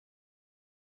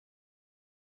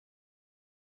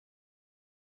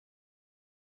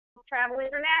Travel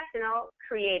International,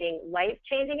 creating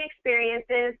life-changing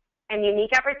experiences and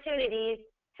unique opportunities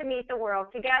to meet the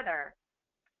world together.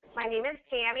 My name is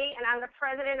Tammy, and I'm the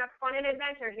president of Fun and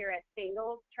Adventure here at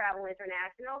Singles Travel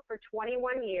International for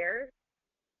 21 years.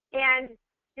 And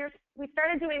we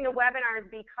started doing the webinars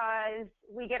because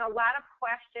we get a lot of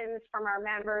questions from our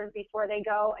members before they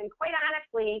go. And quite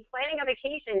honestly, planning a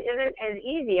vacation isn't as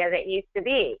easy as it used to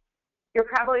be. You're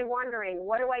probably wondering,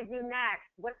 what do I do next?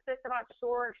 What's this about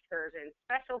shore excursions,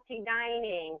 specialty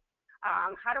dining?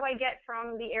 How do I get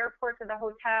from the airport to the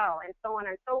hotel, and so on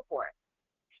and so forth?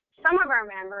 Some of our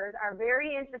members are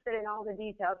very interested in all the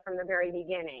details from the very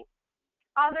beginning.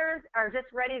 Others are just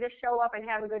ready to show up and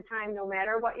have a good time no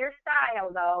matter what your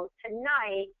style, though.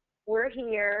 Tonight, we're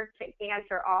here to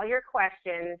answer all your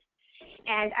questions.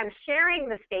 And I'm sharing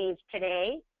the stage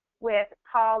today with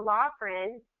Paul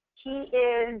Loughran. He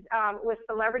is with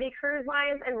Celebrity Cruise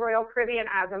Lines and Royal Caribbean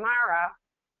Azamara.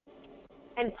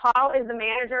 And Paul is the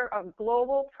manager of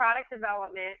global product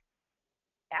development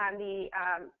and the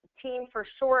team for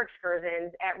shore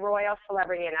excursions at Royal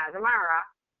Celebrity and Azamara.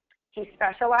 He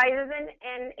specializes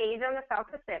in Asia and the South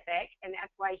Pacific, and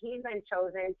that's why he's been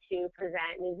chosen to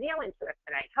present New Zealand to us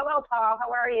tonight. Hello, Paul. How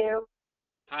are you?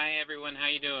 Hi, everyone. How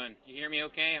you doing? You hear me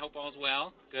okay? I hope all's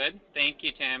well. Good. Thank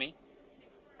you, Tammy.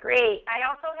 Great. I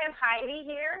also have Heidi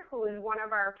here, who is one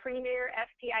of our premier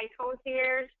STI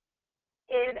concierge,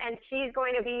 and she's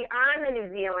going to be on the New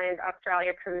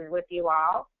Zealand-Australia cruise with you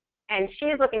all. And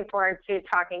she's looking forward to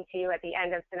talking to you at the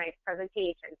end of tonight's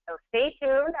presentation. So stay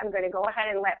tuned. I'm going to go ahead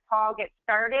and let Paul get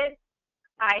started.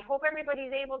 I hope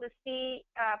everybody's able to see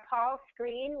Paul's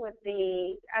screen with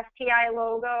the STI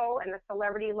logo and the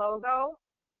celebrity logo.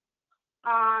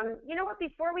 You know what,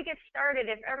 before we get started,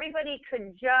 if everybody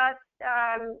could just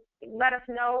let us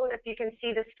know if you can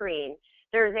see the screen.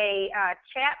 There's a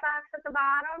chat box at the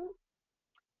bottom,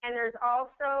 and there's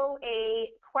also a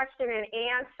question and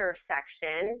answer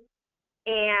section.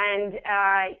 And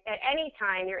at any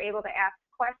time, you're able to ask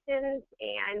questions,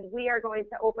 and we are going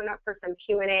to open up for some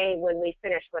Q&A when we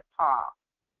finish with Paul.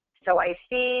 So I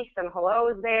see some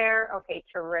hellos there. Okay,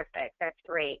 terrific. That's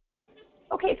great.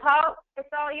 Okay, Paul, it's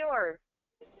all yours.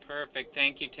 Perfect.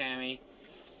 Thank you, Tammy.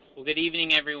 Well, good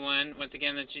evening, everyone. Once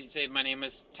again, as you said, my name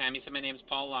is Tammy. So my name is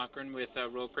Paul Loughran with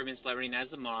Royal Caribbean Celebrity in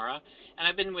Azamara. And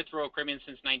I've been with Royal Caribbean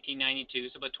since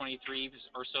 1992, so about 23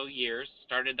 or so years.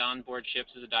 Started on board ships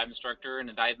as a dive instructor and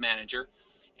a dive manager.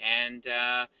 And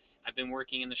I've been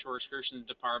working in the shore excursions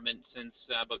department since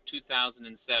about 2007.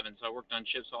 So I worked on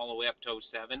ships all the way up to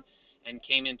 2007 and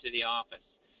came into the office.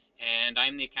 And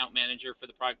I'm the account manager for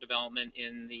the product development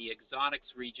in the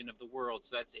exotics region of the world.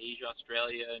 So that's Asia,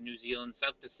 Australia, New Zealand,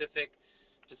 South Pacific,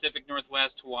 Pacific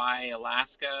Northwest, Hawaii,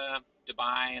 Alaska,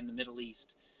 Dubai, and the Middle East.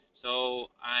 So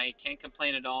I can't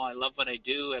complain at all. I love what I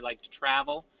do. I like to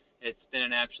travel. It's been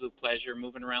an absolute pleasure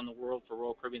moving around the world for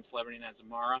Royal Caribbean Celebrity in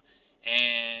Azamara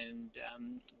and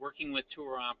working with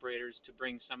tour operators to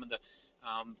bring some of the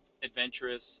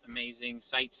adventurous, amazing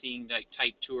sightseeing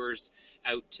type tours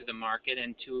out to the market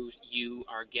and to you,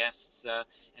 our guests,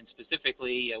 and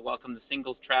specifically welcome the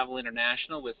Singles Travel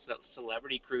International with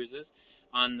Celebrity Cruises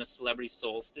on the Celebrity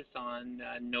Solstice on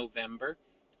November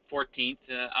 14th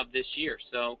of this year.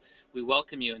 So we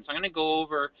welcome you. And so I'm going to go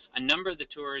over a number of the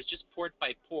tours, just port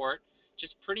by port,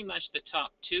 just pretty much the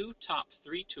top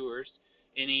 3 tours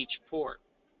in each port.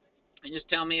 And just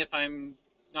tell me if I'm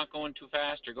not going too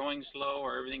fast or going slow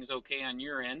or everything's okay on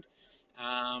your end.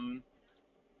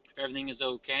 If everything is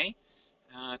okay.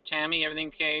 Tammy, everything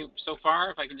okay so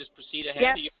far? If I can just proceed ahead.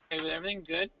 Yes. Are you okay with everything?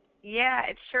 Good? Yeah,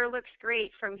 it sure looks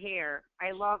great from here.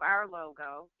 I love our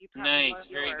logo. You probably nice, love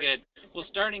very yours. good. Well,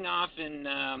 starting off in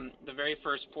the very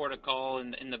first port of call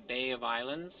in the Bay of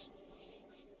Islands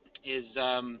is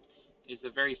the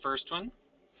very first one.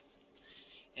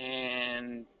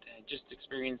 And just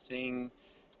experiencing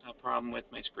a problem with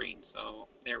my screen. So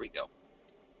there we go.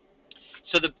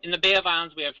 So in the Bay of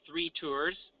Islands, we have 3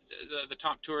 tours. The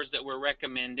top tours that we're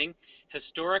recommending.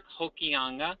 Historic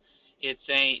Hokianga. It's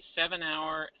a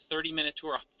 7-hour, 30-minute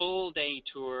tour, a full-day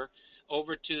tour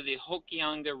over to the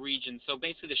Hokianga region. So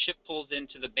basically the ship pulls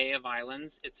into the Bay of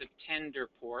Islands. It's a tender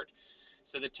port.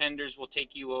 So the tenders will take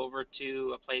you over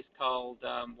to a place called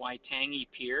Waitangi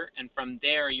Pier. And from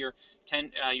there, your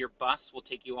bus will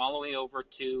take you all the way over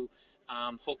to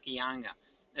Hokianga.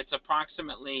 It's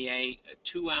approximately a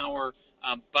 2-hour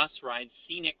bus ride,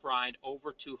 scenic ride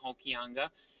over to Hokianga,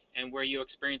 and where you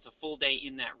experience a full day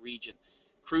in that region.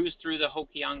 Cruise through the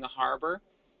Hokianga Harbor,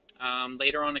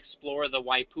 later on explore the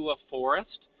Waipua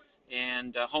Forest,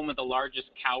 and home of the largest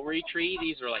kauri tree.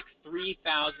 These are like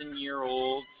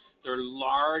 3,000-year-old. They're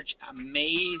large,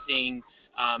 amazing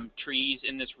trees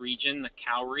in this region, the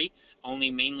kauri,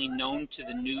 only mainly known to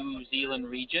the New Zealand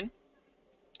region.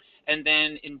 And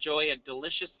then enjoy a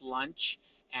delicious lunch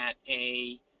at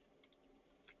the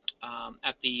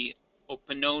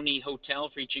Opanoni Hotel,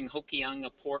 featuring Hokianga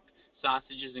pork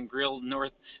sausages and grilled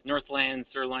Northland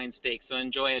sirloin steak. So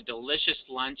enjoy a delicious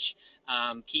lunch,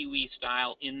 Kiwi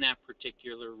style, in that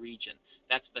particular region.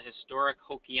 That's the historic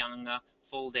Hokianga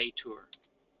full-day tour.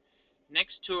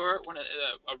 Next tour,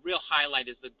 a real highlight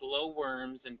is the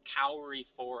glowworms and Kauri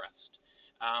Forest.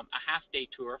 A half-day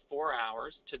tour, 4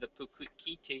 hours, to the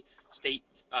Pukukiti State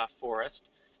Forest.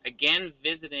 Again,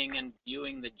 visiting and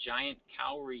viewing the giant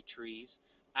kauri trees.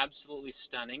 Absolutely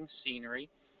stunning scenery.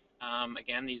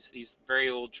 Again, these very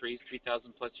old trees,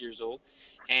 3,000 plus years old.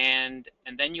 And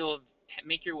then you'll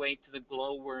make your way to the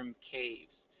glowworm caves.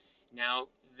 Now,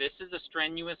 this is a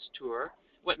strenuous tour.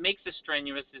 What makes this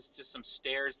strenuous is just some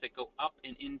stairs that go up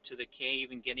and into the cave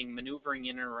and maneuvering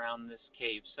in and around this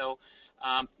cave. So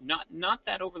not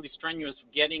that overly strenuous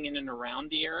getting in and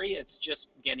around the area. It's just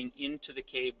getting into the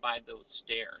cave by those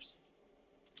stairs.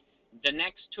 The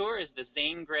next tour is the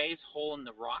Zane Gray's Hole in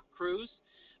the Rock Cruise,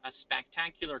 a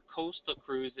spectacular coastal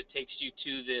cruise that takes you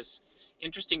to this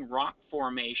interesting rock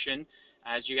formation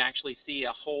as you actually see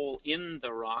a hole in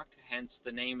the rock, hence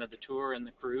the name of the tour and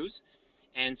the cruise.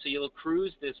 And so you'll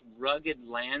cruise this rugged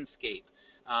landscape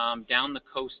down the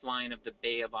coastline of the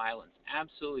Bay of Islands.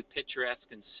 Absolutely picturesque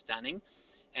and stunning.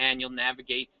 And you'll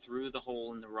navigate through the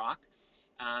hole in the rock.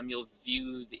 You'll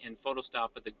view and photo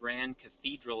stop at the Grand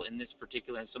Cathedral in this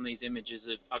particular, and some of these images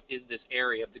of this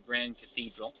area of the Grand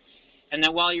Cathedral. And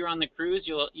then while you're on the cruise,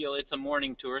 it's a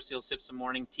morning tour, so you'll sip some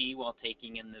morning tea while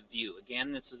taking in the view.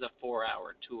 Again, this is a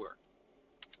 4-hour tour.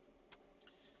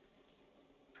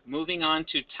 Moving on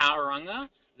to Tauranga,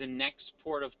 the next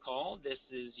port of call.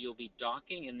 You'll be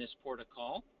docking in this port of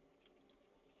call.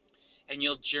 And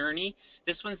you'll journey.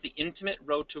 This one's the intimate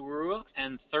Rotorua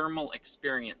and thermal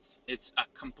experience. It's a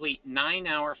complete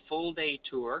 9-hour full-day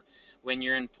tour when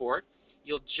you're in port.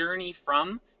 You'll journey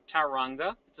from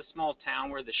Tauranga. It's a small town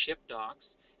where the ship docks.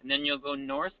 And then you'll go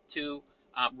north to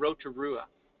Rotorua,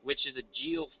 which is a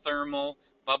geothermal,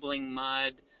 bubbling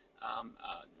mud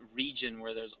region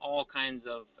where there's all kinds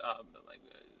of like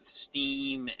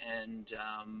steam and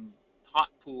hot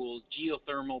pools,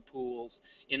 geothermal pools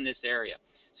in this area.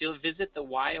 So you'll visit the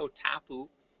Waio Tapu,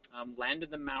 land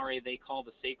of the Maori they call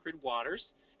the sacred waters,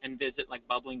 and visit like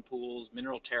bubbling pools,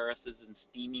 mineral terraces, and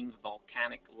steaming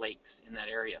volcanic lakes in that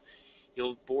area.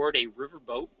 You'll board a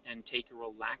riverboat and take a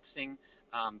relaxing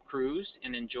cruise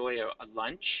and enjoy a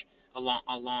lunch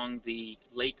along the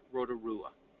Lake Rotorua.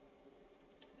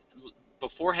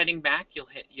 Before heading back,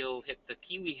 you'll hit the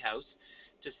Kiwi House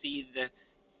to see the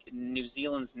New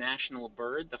Zealand's national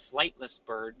bird, the flightless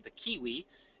bird, the kiwi,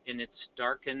 in its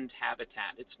darkened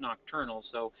habitat. It's nocturnal,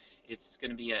 so it's going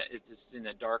to be it's in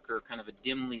a darker, kind of a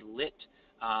dimly lit,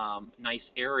 nice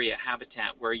area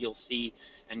habitat where you'll see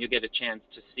and you'll get a chance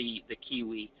to see the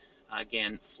kiwi.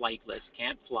 Again, flightless,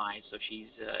 can't fly, so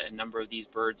a number of these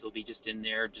birds will be just in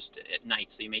there just at night,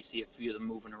 so you may see a few of them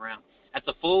moving around. That's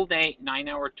a full day,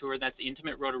 9-hour tour. That's the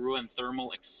intimate Rotorua and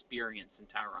thermal experience in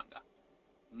Tauranga.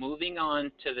 Moving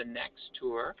on to the next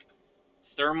tour,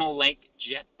 Thermal Lake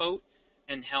Jet Boat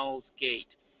and Hell's Gate.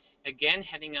 Again,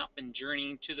 heading up and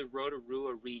journeying to the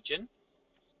Rotorua region,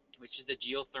 which is the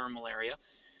geothermal area.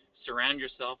 Surround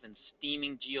yourself in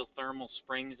steaming geothermal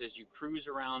springs as you cruise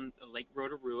around Lake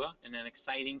Rotorua in an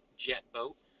exciting jet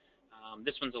boat.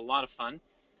 This one's a lot of fun.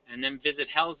 And then visit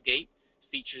Hell's Gate.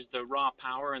 Features the raw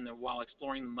power while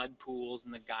exploring the mud pools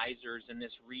and the geysers in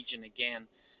this region again,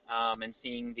 and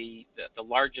seeing the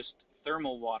largest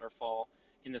thermal waterfall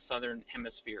in the southern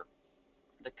hemisphere,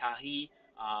 the Kakahi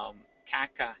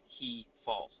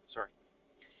Falls. Sorry.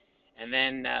 And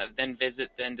then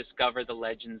discover the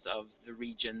legends of the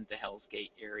region, the Hell's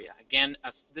Gate area. Again,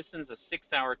 this is a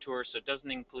 6-hour tour, so it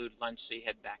doesn't include lunch, so you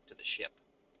head back to the ship.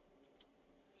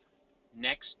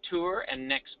 Next tour and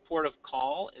next port of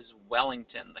call is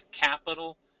Wellington, the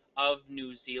capital of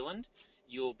New Zealand.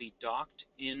 You'll be docked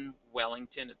in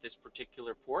Wellington at this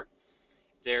particular port.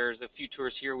 There's a few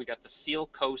tours here. We got the Seal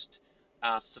Coast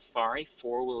Safari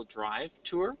 4-wheel drive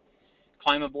tour.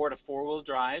 Climb aboard a 4-wheel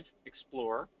drive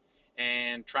Explorer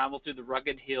and travel through the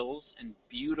rugged hills and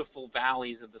beautiful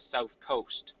valleys of the south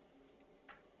coast.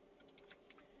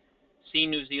 See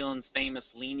New Zealand's famous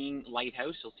Leaning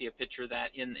Lighthouse. You'll see a picture of that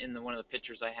in one of the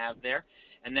pictures I have there.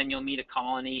 And then you'll meet a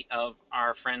colony of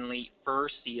our friendly fur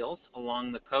seals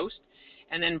along the coast,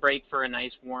 and then break for a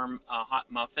nice warm hot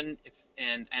muffin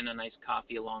and a nice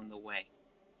coffee along the way.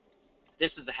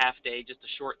 This is a half day, just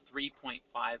a short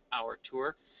 3.5-hour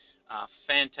tour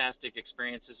Fantastic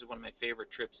experience. This is one of my favorite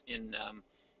trips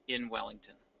in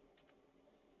Wellington.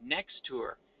 Next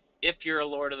tour, if you're a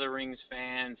Lord of the Rings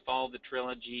fan, follow the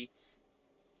trilogy,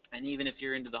 and even if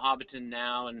you're into the Hobbiton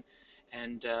now, and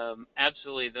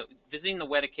absolutely, visiting the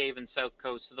Weta Cave in South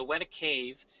Coast. So the Weta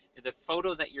Cave, the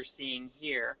photo that you're seeing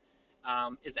here,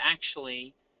 is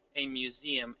actually a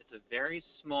museum. It's a very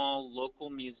small local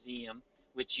museum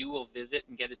which you will visit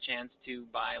and get a chance to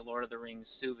buy a Lord of the Rings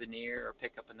souvenir or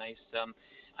pick up a nice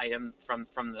item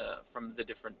from the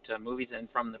different movies and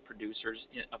from the producers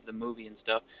of the movie and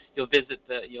stuff.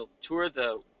 You'll tour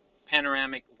the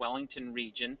panoramic Wellington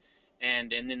region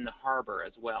and in the harbor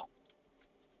as well.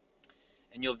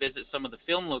 And you'll visit some of the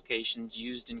film locations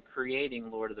used in creating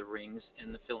Lord of the Rings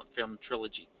and the film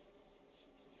trilogy.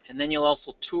 And then you'll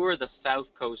also tour the South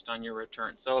Coast on your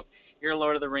return. So if you're a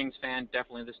Lord of the Rings fan,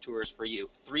 definitely this tour is for you.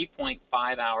 3.5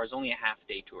 hours, only a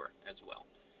half-day tour as well.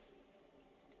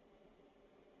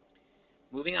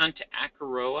 Moving on to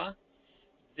Akaroa.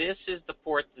 This is the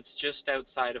port that's just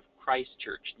outside of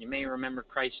Christchurch. You may remember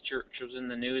Christchurch was in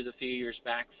the news a few years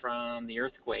back from the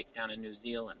earthquake down in New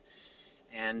Zealand.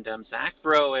 And so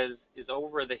Akaroa is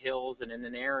over the hills and in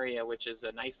an area which is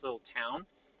a nice little town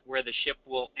where the ship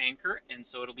will anchor, and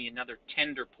so it'll be another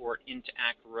tender port into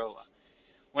Akaroa.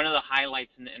 One of the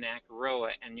highlights in Akaroa,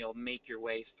 and you'll make your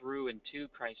way through into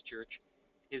Christchurch,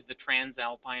 is the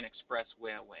Transalpine Express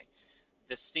Railway.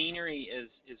 The scenery is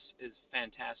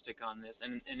fantastic on this,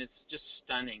 and it's just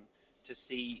stunning to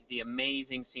see the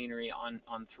amazing scenery on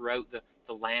throughout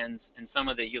the lands, and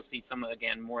you'll see some of,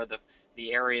 again, more of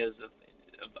the areas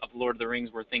of Lord of the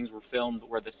Rings where things were filmed,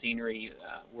 where the scenery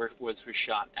was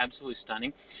shot. Absolutely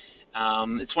stunning.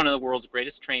 It's one of the world's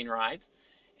greatest train rides,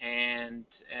 and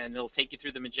it'll take you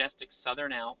through the majestic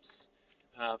Southern Alps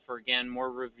for, again,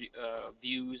 more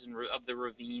views of the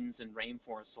ravines and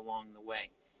rainforests along the way.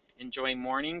 Enjoy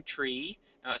morning tea,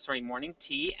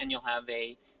 and you'll have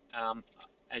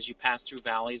as you pass through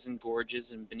valleys and gorges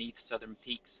and beneath southern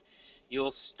peaks.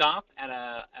 You'll stop at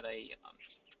a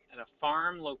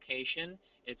farm location.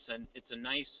 It's an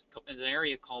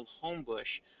area called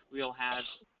Homebush. We'll have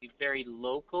a very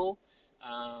local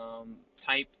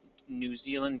type New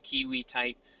Zealand Kiwi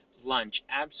type lunch.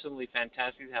 Absolutely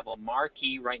fantastic. We have a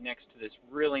marquee right next to this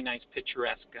really nice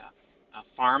picturesque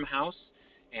farmhouse,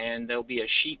 and there'll be a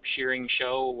sheep shearing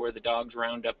show where the dogs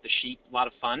round up the sheep. A lot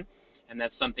of fun, and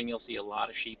that's something you'll see a lot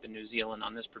of sheep in New Zealand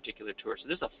on this particular tour. So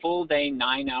this is a full day,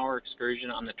 9-hour excursion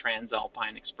on the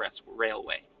Transalpine Express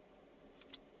Railway.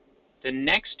 The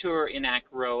next tour in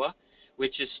Akaroa,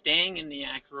 which is staying in the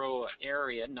Akaroa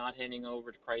area, not heading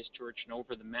over to Christchurch and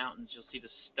over the mountains, you'll see the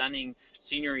stunning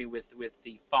scenery with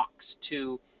the Fox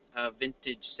 2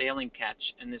 vintage sailing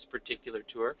catch in this particular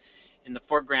tour. In the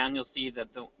foreground, you'll see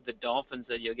the dolphins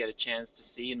that you'll get a chance to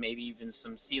see, and maybe even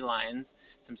some sea lions,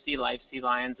 some sea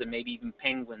lions, and maybe even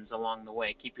penguins along the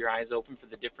way. Keep your eyes open for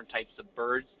the different types of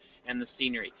birds and the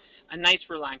scenery. A nice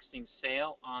relaxing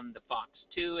sail on the Fox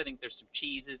 2. I think there's some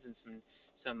cheeses and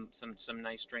some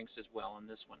nice drinks as well on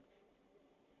this one.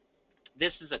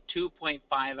 This is a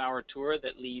 2.5-hour tour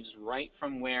that leaves right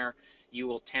from where you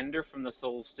will tender from the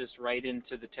Solstice right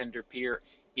into the tender pier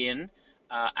in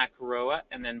Akaroa,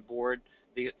 and then board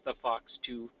the Fox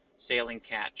 2 sailing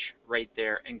catch right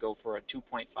there and go for a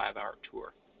 2.5-hour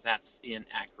tour. That's in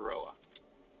Akaroa.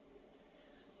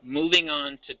 Moving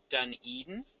on to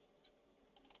Dunedin.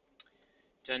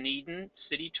 Dunedin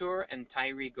City Tour and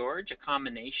Tyree Gorge, a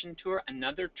combination tour,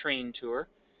 another train tour.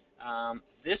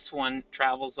 This one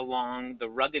travels along the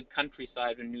rugged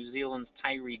countryside of New Zealand's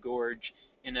Tyree Gorge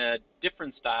in a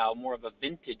different style, more of a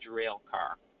vintage rail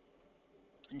car.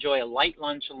 Enjoy a light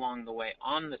lunch along the way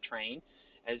on the train,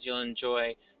 as you'll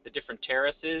enjoy the different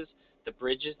terraces, the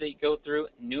bridges that you go through,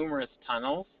 numerous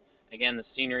tunnels. Again, the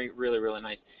scenery really, really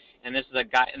nice. And this is a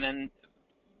guy. And then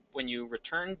when you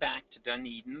return back to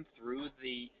Dunedin through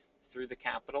the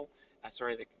capital,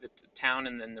 the town,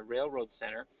 and then the railroad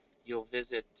center, you'll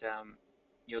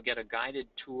get a guided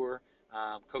tour,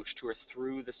 coach tour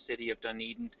through the city of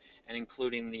Dunedin, and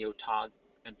including the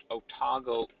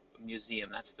Otago Museum.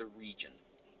 That's the region.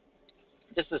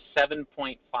 This is a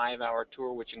 7.5-hour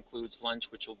tour, which includes lunch,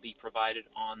 which will be provided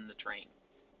on the train.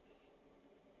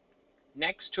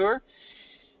 Next tour.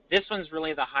 This one's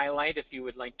really the highlight if you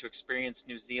would like to experience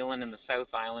New Zealand and the South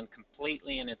Island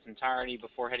completely in its entirety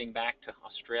before heading back to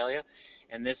Australia.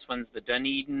 And this one's the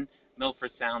Dunedin,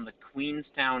 Milford Sound, the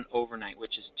Queenstown Overnight,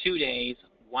 which is 2 days,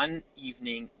 1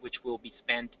 evening, which will be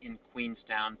spent in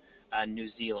Queenstown, New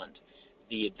Zealand.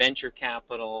 The adventure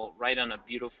capital, right on a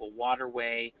beautiful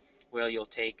waterway, where you'll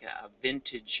take a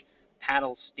vintage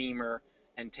paddle steamer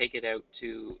and take it out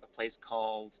to a place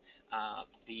called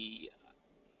the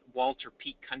Walter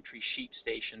Peak Country Sheep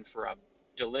Station for a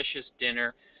delicious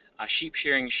dinner, a sheep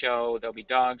shearing show. There'll be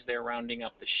dogs there rounding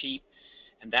up the sheep,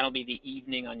 and that'll be the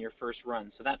evening on your first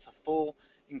run. So that's a full,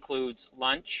 includes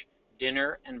lunch,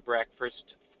 dinner, and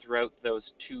breakfast throughout those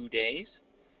 2 days.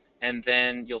 And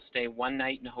then you'll stay one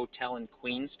night in a hotel in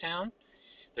Queenstown.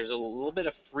 There's a little bit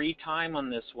of free time on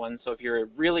this one, so if you're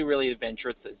really, really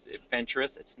adventurous,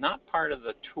 it's not part of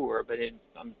the tour, but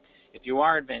if you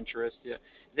are adventurous,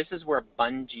 this is where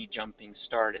bungee jumping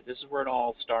started. This is where it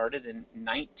all started in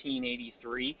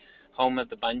 1983, home of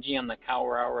the bungee on the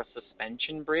Kawarau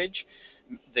Suspension Bridge.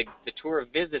 The tour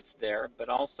visits there, but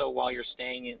also while you're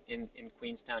staying in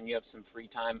Queenstown, you have some free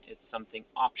time. It's something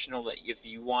optional that if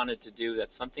you wanted to do,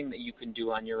 that's something that you can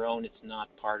do on your own. It's not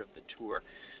part of the tour.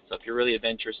 So if you're really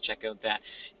adventurous, check out that.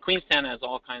 Queenstown has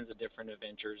all kinds of different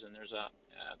adventures, and there's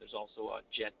also a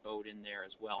jet boat in there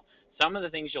as well. Some of the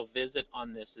things you'll visit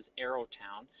on this is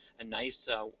Arrowtown, a nice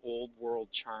old world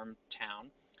charm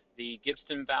town, the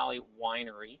Gibson Valley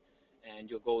Winery, and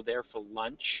you'll go there for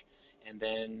lunch. And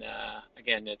then,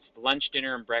 again, it's lunch,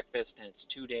 dinner, and breakfast, and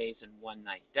it's 2 days and 1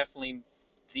 night. Definitely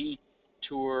the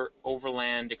tour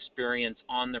overland experience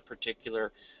on the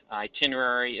particular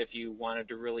itinerary if you wanted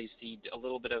to really see a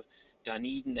little bit of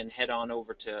Dunedin and head on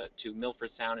over to Milford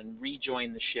Sound and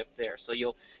rejoin the ship there. So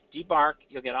you'll debark,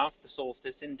 you'll get off the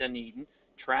Solstice in Dunedin,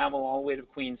 travel all the way to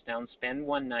Queenstown, spend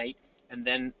 1 night, and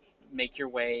then make your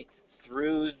way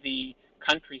through the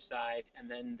countryside,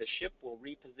 and then the ship will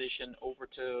reposition over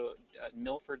to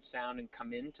Milford Sound and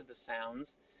come into the Sounds,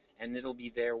 and it'll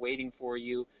be there waiting for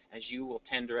you as you will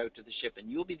tender out to the ship, and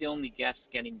you'll be the only guest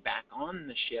getting back on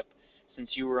the ship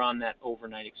since you were on that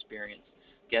overnight experience.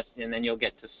 And then you'll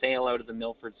get to sail out of the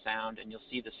Milford Sound, and you'll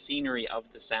see the scenery of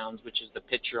the Sounds, which is the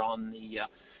picture on the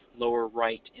lower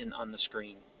right on the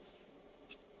screen.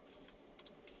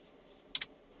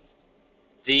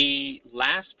 The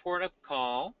last port of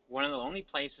call, one of the only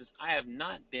places I have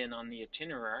not been on the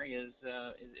itinerary, is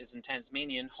in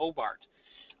Tasmania, in Hobart.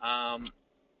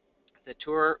 The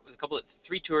tour,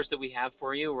 three tours that we have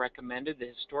for you recommended: the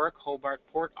historic Hobart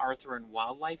Port Arthur and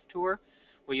Wildlife Tour,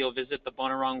 where you'll visit the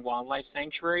Bunurong Wildlife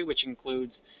Sanctuary, which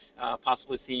includes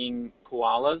possibly seeing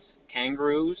koalas,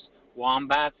 kangaroos,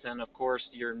 wombats, and of course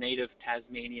your native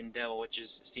Tasmanian devil, which is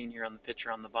seen here on the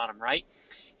picture on the bottom right.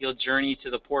 You'll journey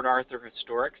to the Port Arthur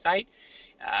Historic Site,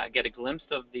 get a glimpse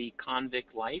of the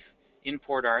convict life in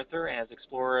Port Arthur as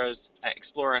explore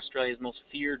Australia's most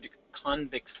feared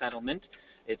convict settlement,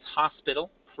 its hospital,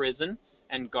 prison,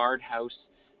 and guardhouse,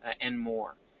 and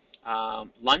more.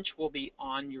 Lunch will be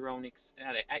on your own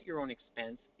at your own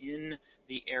expense in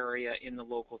the area, in the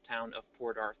local town of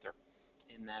Port Arthur,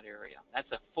 in that area.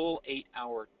 That's a full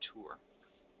 8-hour tour.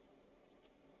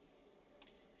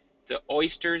 The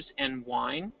Oysters and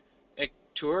Wine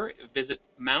tour, visit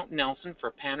Mount Nelson for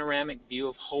a panoramic view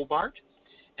of Hobart,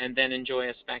 and then enjoy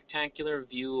a spectacular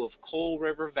view of Coal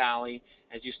River Valley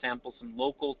as you sample some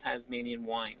local Tasmanian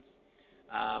wines.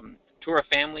 Tour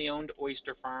a family-owned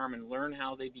oyster farm and learn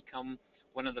how they become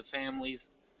one of the family's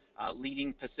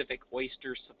leading Pacific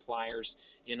oyster suppliers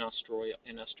in Australia.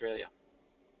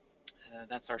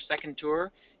 That's our second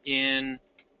tour in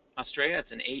Australia.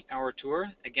 It's an 8-hour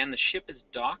tour. Again, the ship is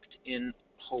docked in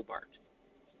Hobart.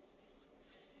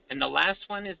 And the last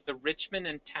one is the Richmond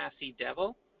and Tassie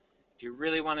Devil. If you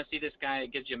really want to see this guy,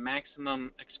 it gives you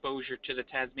maximum exposure to the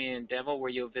Tasmanian Devil, where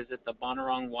you'll visit the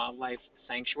Bunurong Wildlife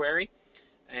Sanctuary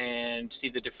and see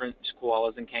the different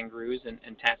koalas and kangaroos and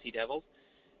Tassie devils.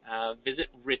 Visit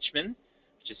Richmond,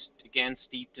 which is again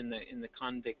steeped in the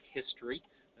convict history,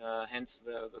 hence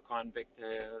the convict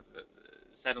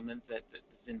settlement that is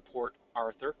in Port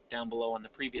Arthur, down below on the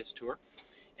previous tour.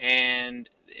 And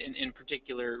in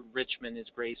particular, Richmond is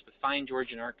graced with fine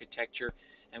Georgian architecture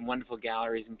and wonderful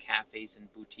galleries and cafes and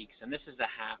boutiques. And this is a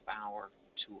half-hour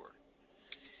tour.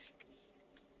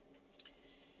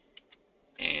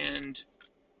 And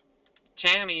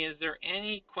Tammy, is there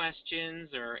any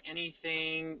questions or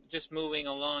anything just moving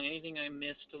along, anything I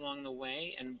missed along the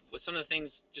way? And with some of the things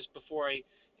just before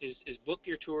is book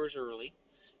your tours early.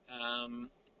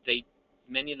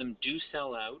 Many of them do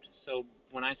sell out, so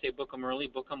when I say book them early,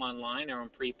 book them online or on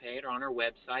prepaid or on our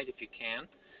website if you can.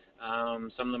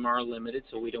 Some of them are limited,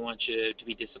 so we don't want you to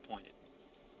be disappointed.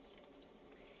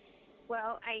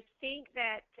 Well, I think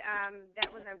that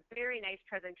that was a very nice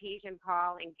presentation,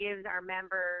 Paul, and gives our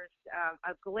members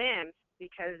a glimpse,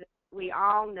 because we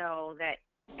all know that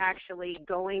actually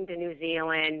going to New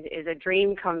Zealand is a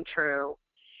dream come true.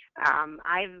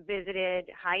 I've visited,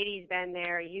 Heidi's been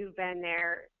there, you've been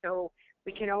there, so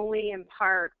we can only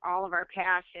impart all of our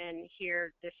passion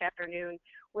here this afternoon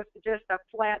with just a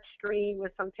flat screen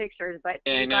with some pictures, but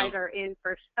you guys are in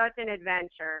for such an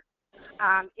adventure.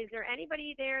 Is there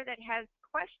anybody there that has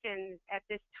questions at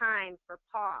this time for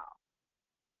Paul?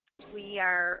 We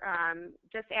are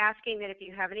just asking that if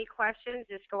you have any questions,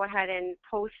 just go ahead and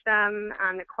post them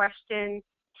on the question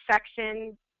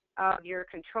section of your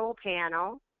control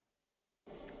panel.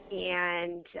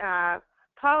 And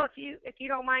Paul, if you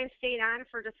don't mind staying on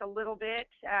for just a little bit,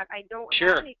 I don't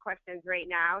have any questions right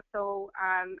now, so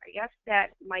I guess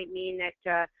that might mean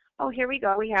that, oh, here we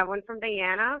go. We have one from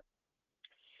Diana.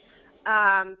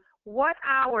 What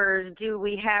hours do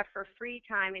we have for free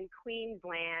time in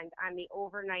Queensland on the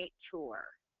overnight tour?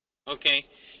 Okay,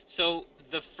 so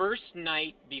the first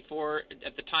night before,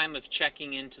 at the time of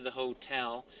checking into the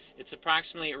hotel,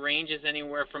 it ranges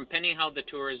anywhere from, depending how the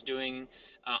tour is doing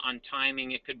on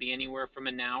timing, it could be anywhere from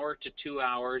an hour to 2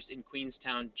 hours in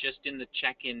Queenstown, just in the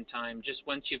check-in time. Just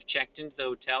once you've checked into the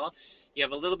hotel, you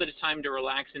have a little bit of time to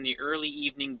relax in the early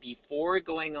evening before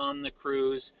going on the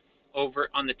cruise over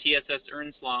on the TSS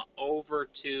Earnslaw over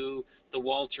to the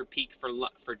Walter Peak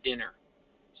for dinner.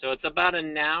 So it's about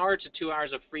an hour to 2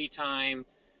 hours of free time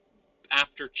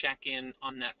after check-in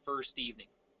on that first evening.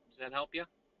 Does that help you?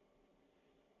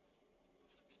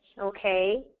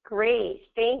 Okay, great.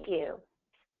 Thank you.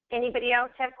 Anybody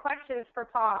else have questions for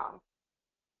Paul?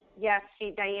 Yes,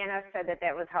 Diana said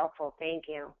that was helpful. Thank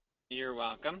you. You're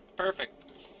welcome. Perfect.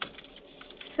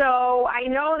 So I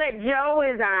know that Joe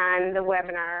is on the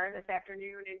webinar this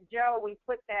afternoon, and Joe, we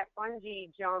put that bungee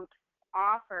jump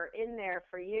offer in there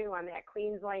for you on that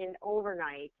Queensland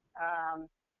overnight.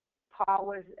 Paul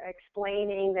was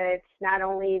explaining that it's not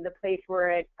only the place where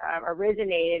it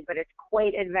originated, but it's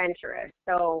quite adventurous.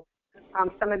 So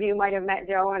some of you might have met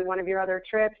Joe on one of your other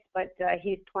trips, but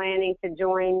he's planning to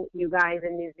join you guys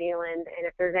in New Zealand. And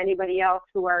if there's anybody else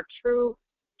who are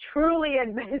truly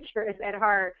adventurous at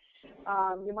heart,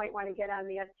 you might want to get on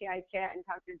the STI chat and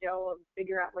talk to Joe and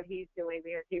figure out what he's doing,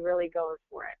 because he really goes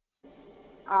for it.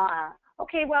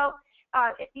 Okay, well,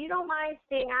 if you don't mind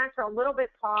staying on for a little bit,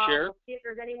 Paul, sure. We'll see if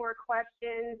there's any more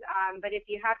questions. But if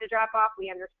you have to drop off, we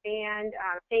understand.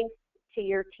 Thanks to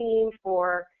your team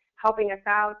for helping us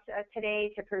out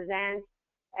today to present.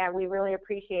 We really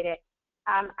appreciate it.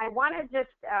 I want to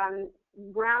just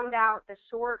round out the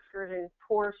shore excursion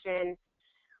portion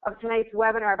of tonight's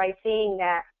webinar by saying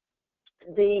that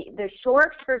the shore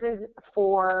excursions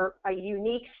for a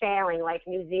unique sailing like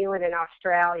New Zealand and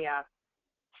Australia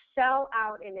sell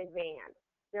out in advance.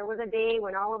 There was a day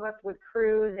when all of us would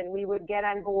cruise and we would get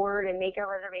on board and make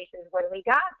our reservations when we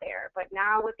got there. But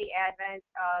now with the advent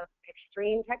of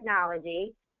extreme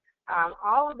technology,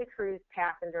 all of the cruise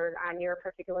passengers on your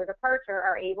particular departure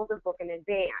are able to book in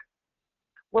advance.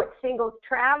 What Singles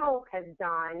Travel has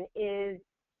done is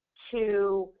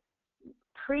to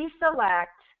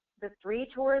pre-select the 3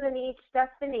 tours in each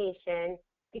destination,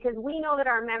 because we know that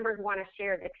our members want to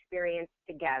share the experience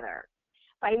together.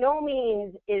 By no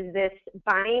means is this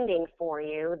binding for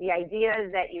you. The idea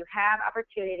is that you have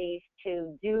opportunities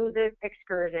to do the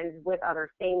excursions with other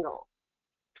singles.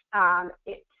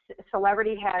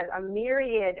 Celebrity has a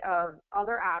myriad of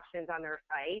other options on their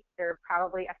site. There are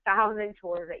probably 1,000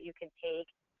 tours that you can take.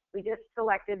 We just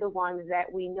selected the ones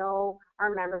that we know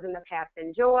our members in the past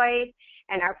enjoyed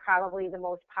and are probably the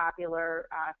most popular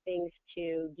things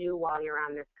to do while you're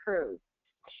on this cruise.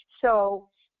 So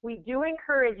we do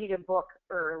encourage you to book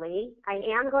early. I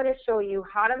am going to show you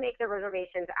how to make the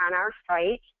reservations on our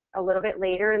site a little bit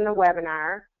later in the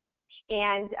webinar.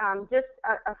 And just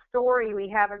a story, we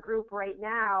have a group right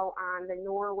now on the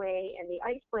Norway and the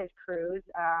Iceland cruise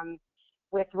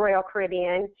with Royal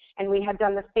Caribbean, and we had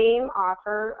done the same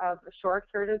offer of shore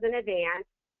excursions in advance.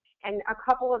 And a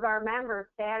couple of our members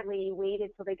sadly waited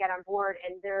till they got on board,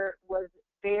 and there was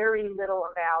very little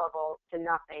available to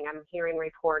nothing. I'm hearing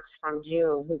reports from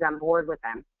June, who's on board with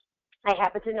them. I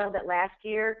happen to know that last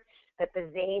year that the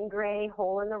Zane Grey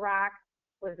Hole in the Rock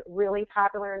was really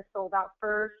popular and sold out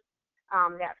first.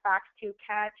 That Fox 2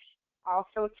 Catch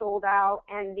also sold out,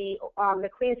 and the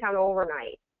Queenstown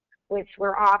Overnight, which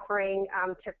we're offering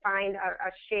to find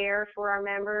a share for our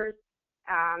members.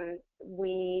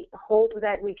 We hope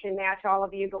that we can match all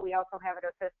of you, but we also have it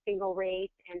at a single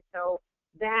rate, and so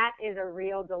that is a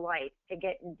real delight to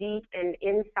get deep and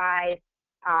inside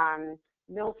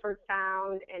Milford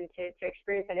Sound and to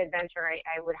experience an adventure.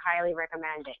 I would highly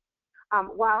recommend it.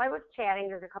 While I was chatting,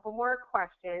 there's a couple more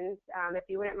questions. If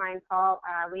you wouldn't mind, Paul,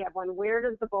 we have one. Where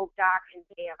does the boat dock in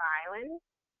Bay of Islands?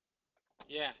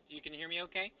 Yeah, you can hear me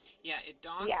okay? Yeah, it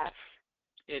docks.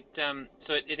 Yes.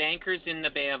 So it anchors in the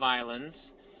Bay of Islands,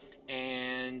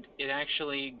 and it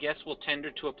actually, guests will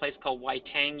tender to a place called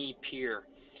Waitangi Pier.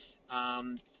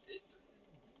 Um,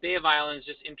 Bay of Islands,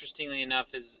 just interestingly enough,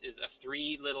 is a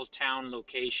three little town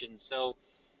location. So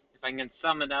if I can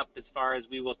sum it up as far as,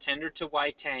 we will tender to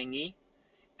Waitangi,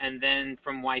 and then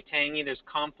from Waitangi, there's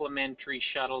complimentary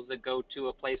shuttles that go to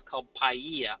a place called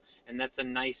Paia, and that's a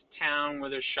nice town where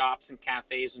there's shops and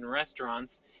cafes and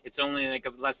restaurants. It's only like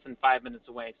less than 5 minutes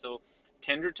away. So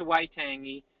tender to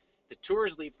Waitangi. The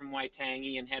tours leave from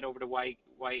Waitangi and head over to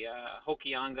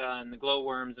Hokianga and the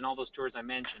glowworms and all those tours I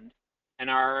mentioned. And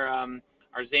our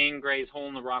Zane Gray's Hole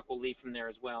in the Rock will leave from there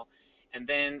as well. And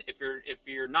then if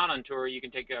you're not on tour, you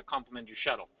can take a complimentary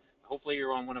shuttle. Hopefully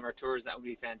you're on one of our tours. That would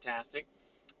be fantastic.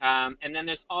 And then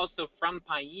there's also from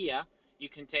Paia, you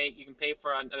can pay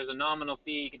for there's a nominal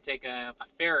fee. You can take a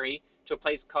ferry to a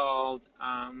place called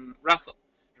Russell.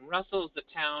 And Russell is the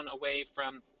town away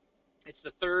from, it's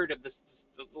the third of the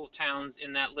little towns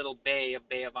in that little Bay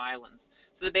of Islands.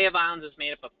 So the Bay of Islands is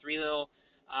made up of three little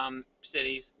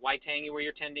cities: Waitangi, where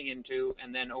you're tending into,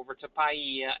 and then over to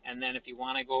Paia, and then if you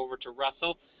want to go over to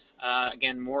Russell,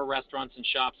 again, more restaurants and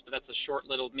shops, but that's a short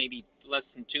little, maybe less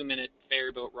than 2-minute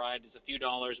ferry boat ride. It's a few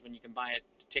dollars when you can buy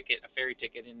a ferry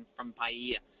ticket in from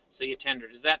Paia. So you tender.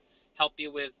 Does that help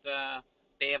you with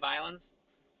Bay of Islands?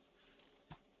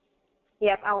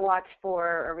 Yep, I'll watch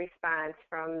for a response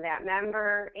from that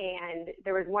member. And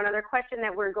there was one other question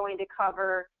that we're going to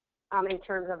cover in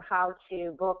terms of how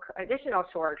to book additional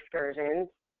shore excursions.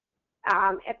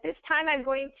 At this time, I'm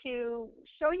going to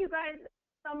show you guys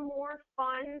some more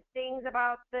fun things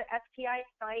about the STI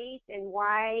site and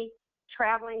why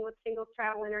traveling with Singles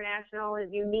Travel International is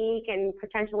unique and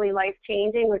potentially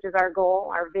life-changing, which is our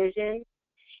goal, our vision.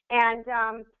 And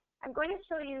I'm going to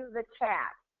show you the chat.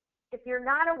 If you're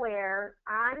not aware,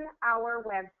 on our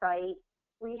website,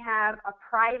 we have a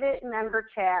private member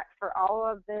chat for all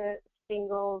of the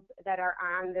singles that are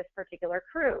on this particular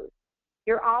cruise.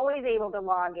 You're always able to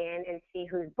log in and see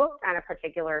who's booked on a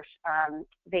particular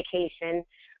vacation.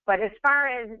 But as far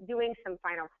as doing some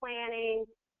final planning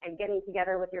and getting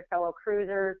together with your fellow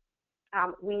cruisers,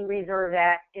 we reserve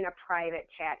that in a private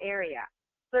chat area.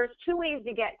 So there's two ways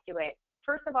to get to it.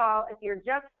 First of all, if you're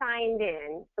just signed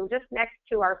in, so just next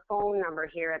to our phone number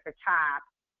here at the top,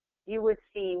 you would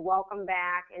see welcome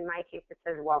back. In my case, it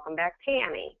says welcome back,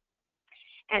 Tammy.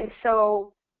 And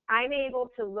so I'm able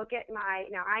to look at now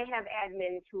I have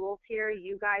admin tools here.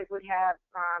 You guys would have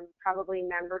probably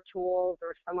member tools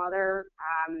or some other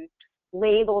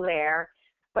label there.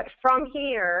 But from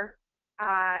here,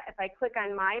 if I click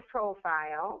on my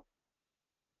profile,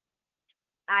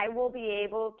 I will be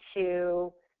able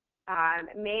to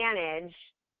manage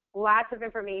lots of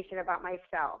information about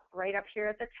myself. Right up here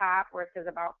at the top where it says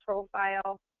about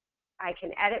profile, I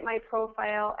can edit my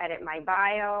profile, edit my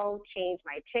bio, change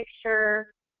my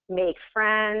picture, make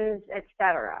friends,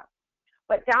 etc.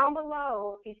 But down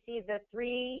below, if you see the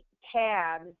three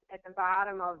tabs at the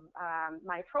bottom of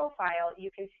my profile, you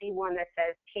can see one that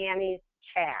says Tammy's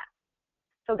Chat.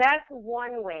 So that's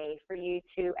one way for you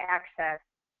to access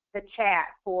the chat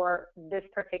for this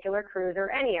particular cruise or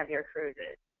any of your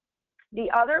cruises. The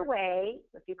other way,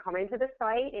 if you come into the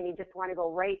site and you just want to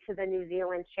go right to the New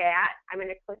Zealand chat, I'm going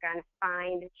to click on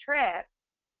Find Trip.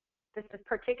 This is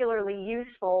particularly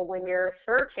useful when you're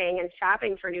searching and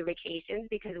shopping for new vacations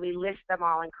because we list them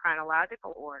all in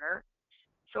chronological order.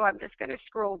 So I'm just going to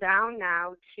scroll down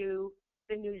now to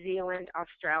the New Zealand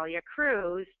Australia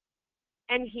cruise.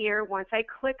 And here, once I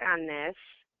click on this,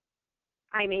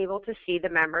 I'm able to see the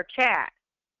member chat.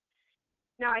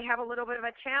 Now I have a little bit of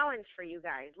a challenge for you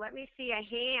guys. Let me see a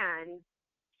hand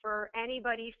for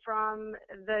anybody from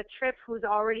the trip who's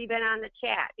already been on the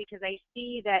chat, because I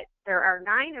see that there are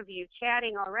 9 of you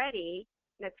chatting already.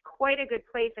 That's quite a good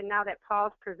place. And now that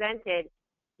Paul's presented,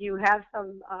 you have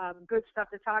some good stuff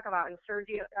to talk about. And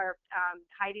Sergio or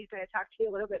Heidi's going to talk to you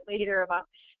a little bit later about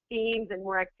themes and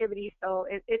more activities. So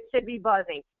it should be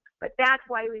buzzing. But that's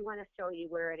why we want to show you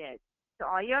where it is. So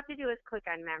all you have to do is click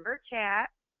on Member Chat,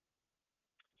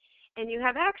 and you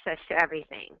have access to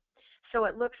everything. So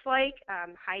it looks like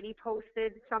Heidi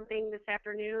posted something this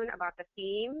afternoon about the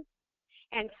theme.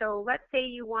 And so let's say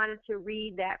you wanted to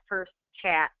read that first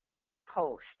chat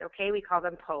post, okay? We call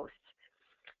them posts.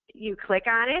 You click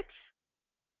on it,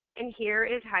 and here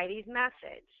is Heidi's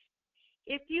message.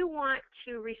 If you want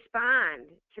to respond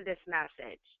to this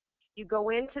message, you go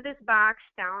into this box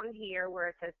down here where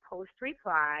it says Post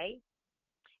Reply,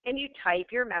 and you type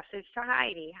your message to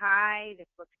Heidi. Hi, this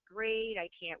looks great. I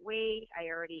can't wait. I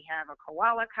already have a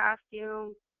koala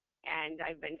costume, and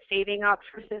I've been saving up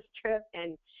for this trip.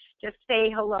 And just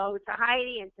say hello to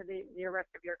Heidi and to the rest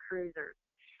of your cruisers.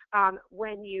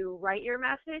 When you write your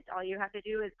message, all you have to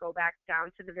do is go back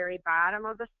down to the very bottom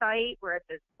of the site where it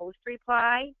says post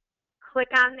reply, click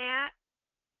on that,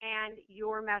 and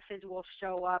your message will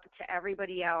show up to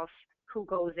everybody else who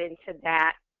goes into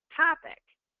that topic.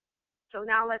 So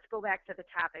now let's go back to the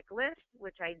topic list,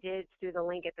 which I did through the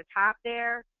link at the top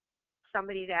there.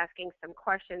 Somebody's asking some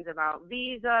questions about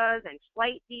visas and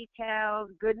flight details,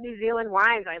 good New Zealand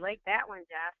wines. I like that one,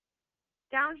 Jess.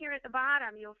 Down here at the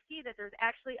bottom, you'll see that there's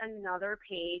actually another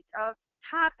page of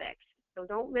topics. So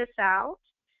don't miss out.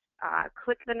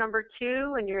 Click the number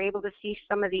 2, and you're able to see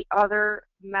some of the other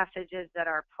messages that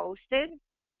are posted.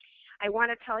 I want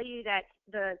to tell you that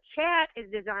the chat is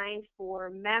designed for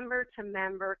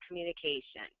member-to-member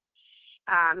communication.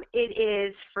 It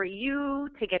is for you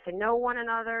to get to know one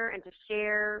another and to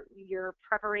share your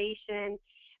preparation.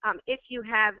 If you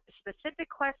have specific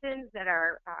questions that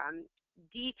are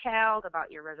detailed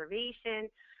about your reservation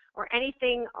or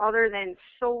anything other than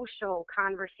social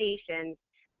conversations,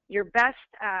 your best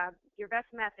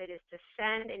method is to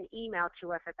send an email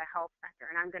to us at the Help Center,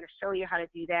 and I'm going to show you how to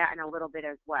do that in a little bit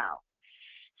as well.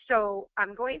 So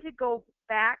I'm going to go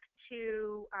back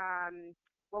to,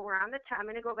 we're on the top. I'm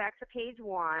going to go back to page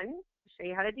 1 to show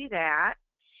you how to do that.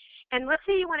 And let's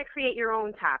say you want to create your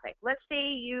own topic. Let's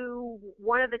say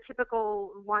one of the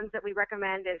typical ones that we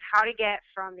recommend is how to get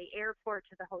from the airport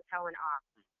to the hotel in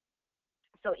Auckland.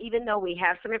 So even though we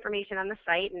have some information on the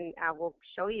site, and we'll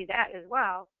show you that as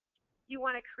well, you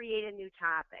want to create a new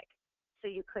topic. So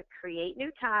you click Create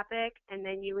New Topic, and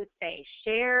then you would say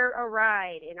Share a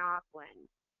Ride in Auckland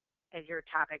as your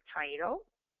topic title,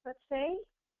 let's say.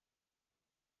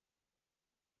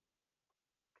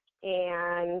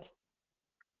 And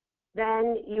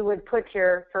then you would put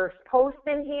your first post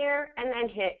in here and then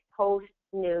hit Post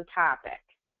New Topic.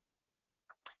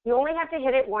 You only have to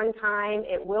hit it one time.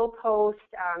 It will post.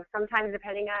 Sometimes,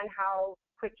 depending on how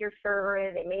quick your server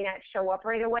is, it may not show up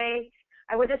right away.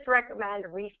 I would just recommend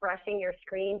refreshing your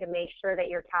screen to make sure that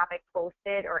your topic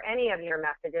posted or any of your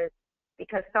messages,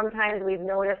 because sometimes we've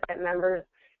noticed that members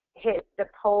hit the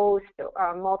post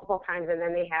multiple times and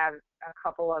then they have a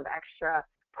couple of extra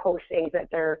postings that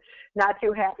they're not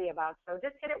too happy about. So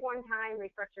just hit it one time,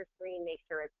 refresh your screen, make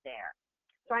sure it's there.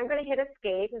 So I'm going to hit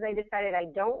escape because I decided I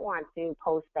don't want to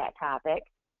post that topic.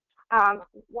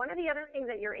 One of the other things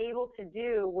that you're able to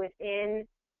do within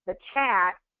the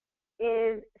chat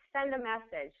is send a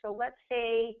message. So let's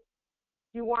say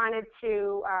you wanted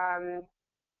to,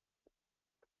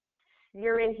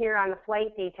 you're in here on the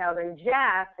flight details and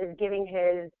Jeff is giving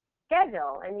his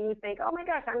schedule, and you think, oh my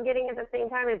gosh, I'm getting at the same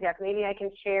time as Jeff. Maybe I can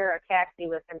share a taxi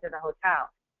with him to the hotel.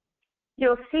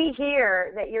 You'll see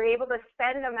here that you're able to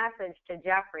send a message to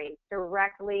Jeffrey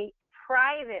directly,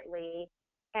 privately,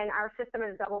 and our system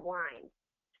is double blind.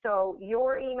 So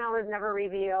your email is never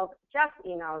revealed, Jeff's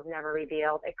email is never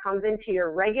revealed. It comes into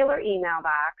your regular email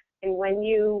box, and when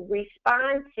you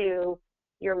respond to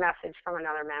your message from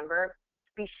another member,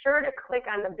 be sure to click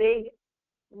on the big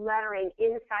lettering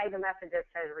inside the message that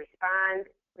says respond,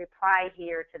 reply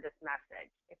here to this message.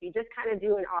 If you just kind of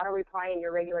do an auto reply in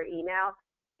your regular email,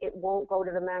 it won't go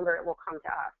to the member, it will come to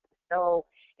us. So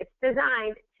it's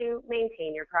designed to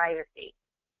maintain your privacy,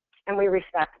 and we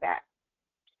respect that.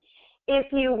 If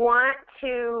you want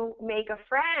to make a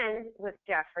friend with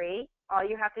Jeffrey, all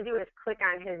you have to do is click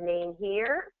on his name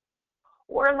here,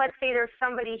 or let's say there's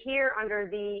somebody here under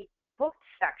the booked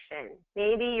section.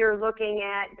 Maybe you're looking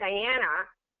at Diana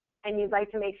and you'd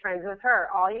like to make friends with her.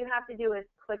 All you have to do is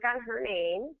click on her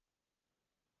name,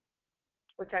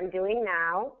 which I'm doing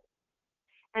now,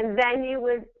 and then you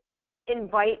would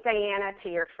invite Diana to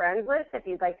your friends list if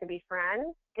you'd like to be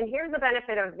friends. And here's the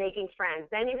benefit of making friends.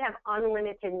 Then you have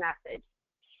unlimited message.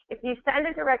 If you send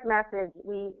a direct message,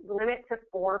 we limit to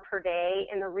 4 per day,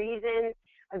 and the reason,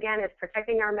 again, is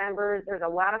protecting our members. There's a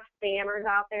lot of spammers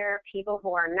out there, people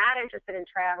who are not interested in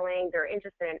traveling. They're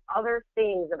interested in other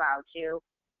things about you.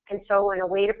 And so in a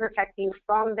way to protect you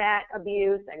from that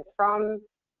abuse and from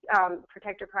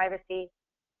protect your privacy,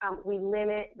 we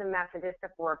limit the messages to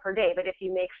 4 per day. But if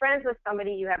you make friends with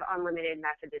somebody, you have unlimited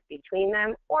messages between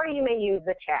them, or you may use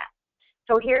the chat.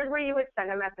 So here's where you would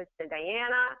send a message to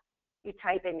Diana. You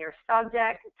type in your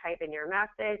subject, type in your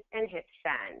message, and hit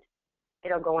send.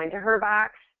 It'll go into her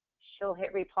box. She'll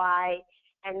hit reply,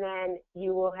 and then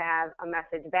you will have a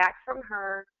message back from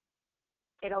her.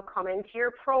 It'll come into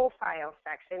your profile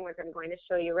section, which I'm going to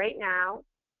show you right now.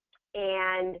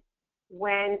 And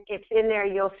when it's in there,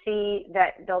 you'll see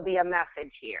that there'll be a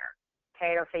message here.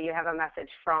 Okay, it'll say you have a message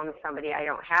from somebody. I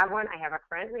don't have one. I have a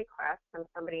friend request from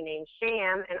somebody named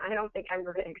Sham, and I don't think I'm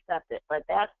going to accept it. But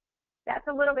that's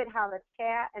a little bit how the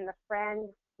chat and the friend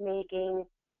making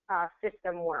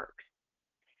system works.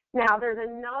 Now, there's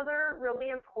another really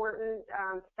important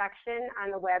section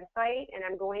on the website, and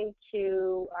I'm going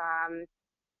to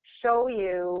show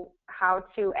you how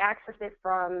to access it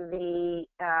from the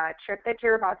trip that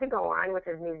you're about to go on, which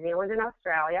is New Zealand and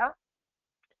Australia.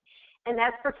 And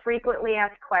that's for frequently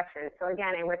asked questions. So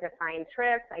again, I went to find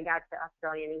trips. I got to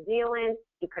Australia, New Zealand.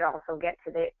 You could also get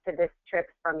to this trip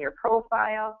from your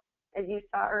profile, as you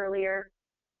saw earlier.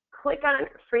 Click on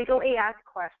frequently asked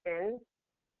questions,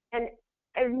 and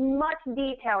as much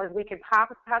detail as we could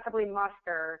possibly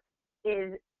muster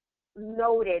is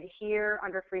noted here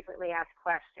under frequently asked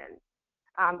questions.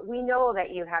 We know that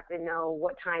you have to know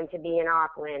what time to be in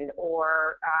Auckland,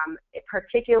 or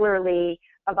particularly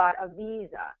about a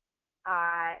visa.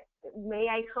 May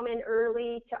I come in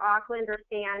early to Auckland or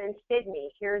stay on in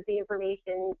Sydney? Here's the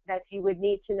information that you would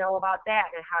need to know about that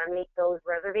and how to make those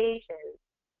reservations.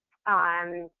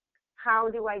 How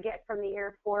do I get from the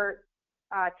airport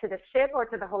to the ship or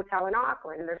to the hotel in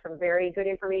Auckland? There's some very good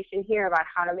information here about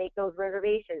how to make those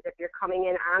reservations. If you're coming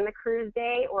in on the cruise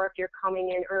day or if you're coming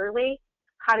in early,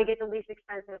 how to get the least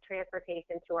expensive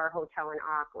transportation to our hotel in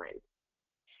Auckland.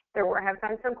 There have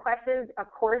been some questions.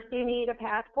 Of course, you need a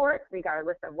passport,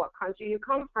 regardless of what country you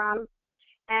come from.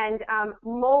 And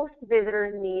most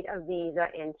visitors need a visa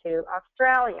into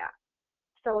Australia.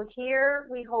 So here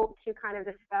we hope to kind of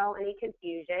dispel any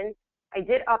confusion. I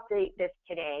did update this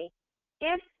today.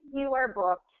 If you are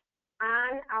booked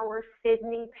on our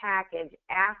Sydney package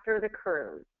after the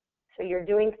cruise, so you're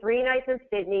doing 3 nights in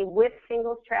Sydney with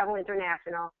Singles Travel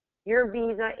International, your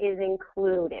visa is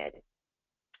included.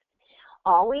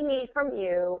 All we need from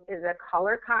you is a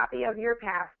color copy of your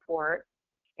passport.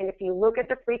 And if you look at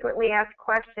the frequently asked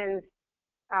questions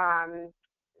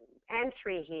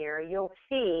entry here, you'll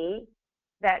see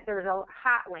that there's a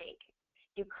hot link.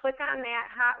 You click on that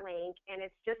hot link, and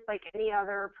it's just like any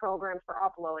other program for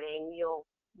uploading.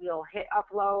 You'll hit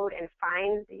upload and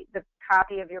find the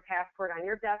copy of your passport on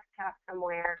your desktop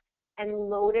somewhere and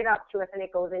load it up to us, and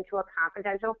it goes into a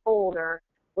confidential folder,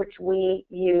 which we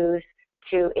use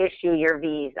to issue your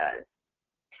visas.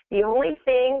 The only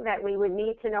thing that we would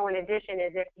need to know in addition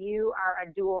is if you are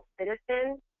a dual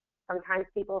citizen. Sometimes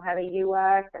people have a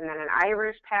U.S. and then an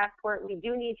Irish passport. We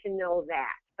do need to know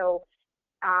that. So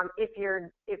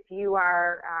if you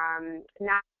are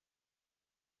not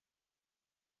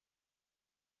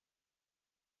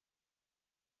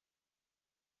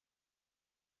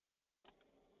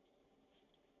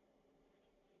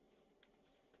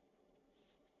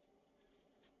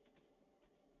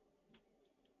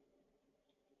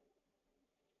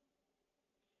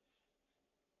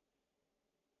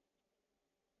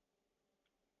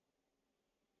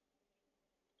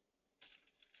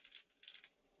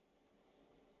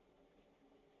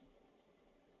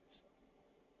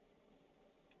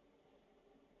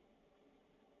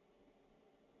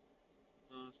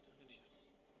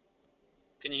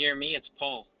Can you hear me? It's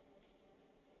Paul.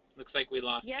 Looks like we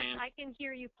lost Yes, Pam. I can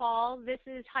hear you, Paul. This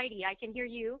is Heidi. I can hear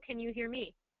you. Can you hear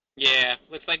me? Yeah,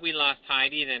 looks like we lost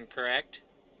Heidi then, correct?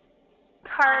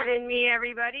 Pardon me,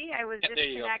 everybody. I was Yep, there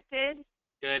you go. disconnected.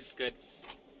 Good.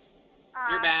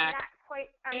 You're back.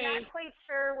 I'm not quite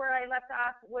sure where I left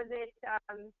off. Was it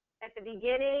at the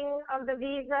beginning of the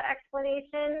visa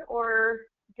explanation, or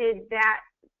did that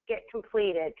get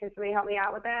completed? Can somebody help me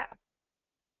out with that?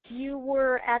 You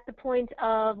were at the point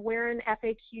of where in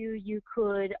FAQ you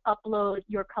could upload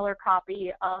your color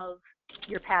copy of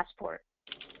your passport.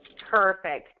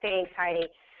 Perfect. Thanks, Heidi.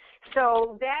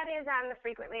 So that is on the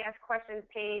frequently asked questions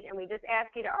page, and we just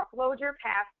ask you to upload your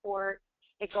passport.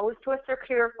 It goes to a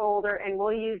secure folder, and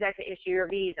we'll use that to issue your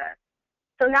visa.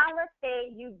 So now let's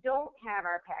say you don't have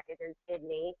our package in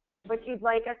Sydney, but you'd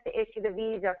like us to issue the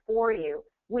visa for you.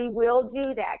 We will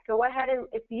do that. Go ahead and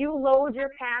if you load your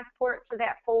passport to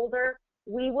that folder,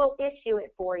 we will issue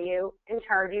it for you and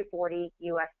charge you $40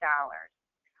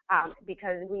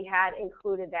 because we had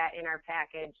included that in our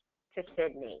package to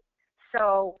Sydney.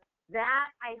 So that,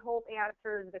 I hope,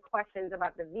 answers the questions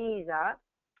about the visa.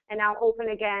 And I'll open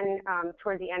again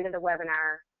towards the end of the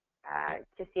webinar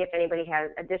to see if anybody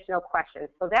has additional questions.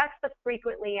 So that's the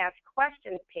frequently asked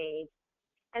questions page.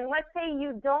 And let's say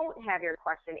you don't have your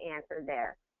question answered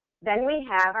there. Then we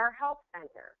have our help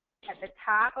center. At the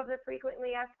top of the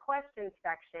frequently asked questions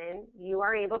section, you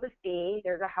are able to see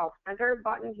there's a help center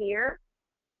button here,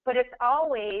 but it's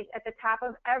always at the top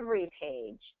of every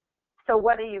page. So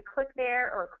whether you click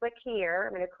there or click here,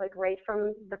 I'm going to click right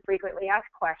from the frequently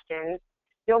asked questions,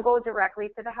 you'll go directly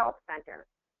to the help center.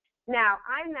 Now,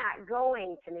 I'm not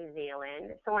going to New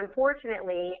Zealand, so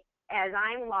unfortunately, as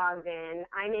I'm logged in,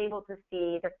 I'm able to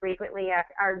see the frequently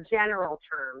asked, our general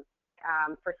terms.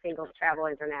 for Singles Travel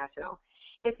International.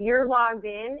 If you're logged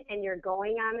in and you're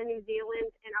going on the New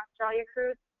Zealand and Australia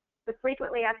cruise, the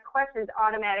frequently asked questions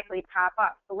automatically pop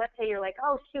up. So let's say you're like,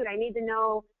 oh, shoot, I need to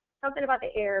know something about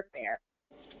the airfare.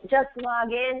 Just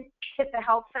log in, hit the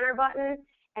Help Center button,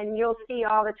 and you'll see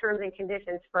all the terms and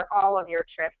conditions for all of your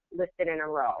trips listed in a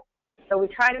row. So we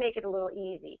try to make it a little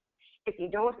easy. If you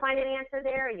don't find an answer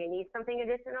there, you need something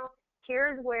additional,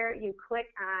 here's where you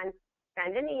click on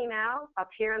Send an Email up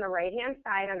here on the right-hand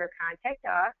side under Contact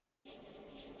Us,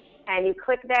 and you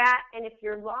click that, and if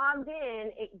you're logged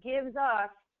in, it gives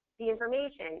us the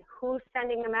information, who's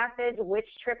sending the message, which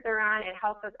trip they're on. It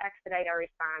helps us expedite our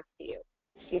response to you.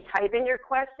 You type in your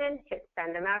question, hit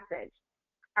Send a Message.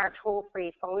 Our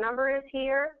toll-free phone number is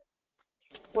here.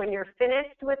 When you're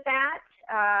finished with that,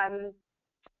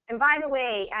 and by the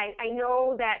way, I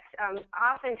know that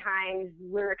oftentimes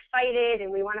we're excited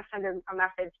and we want to send a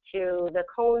message to the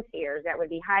concierge. That would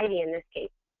be Heidi in this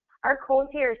case. Our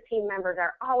concierge team members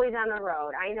are always on the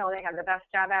road. I know they have the best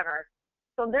job ever.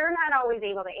 So they're not always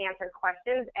able to answer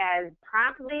questions as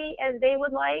promptly as they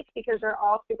would like because they're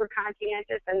all super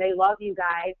conscientious and they love you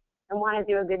guys and want to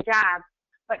do a good job.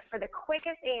 But for the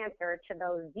quickest answer to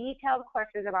those detailed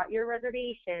questions about your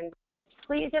reservation,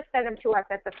 please just send them to us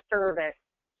at the service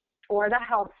or the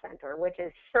help center, which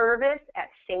is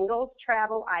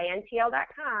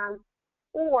service@singlestravelintl.com,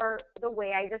 or the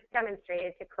way I just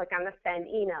demonstrated, to click on the Send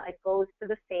Email. It goes to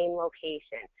the same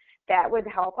location. That would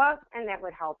help us and that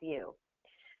would help you.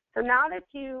 So now that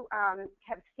you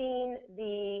have seen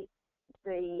the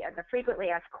frequently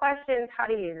asked questions, how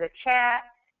to use the chat,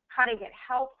 how to get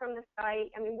help from the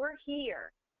site, I mean, we're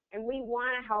here and we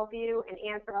want to help you and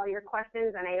answer all your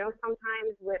questions. And I know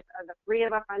sometimes with the three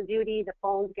of us on duty, the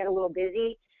phones get a little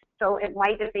busy. So it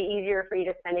might just be easier for you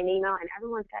to send an email, and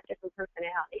everyone's got different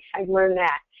personalities. I've learned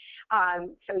that.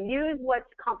 So use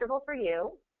what's comfortable for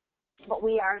you, but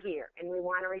we are here and we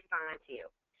want to respond to you.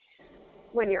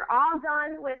 When you're all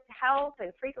done with help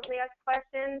and frequently asked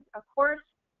questions, of course,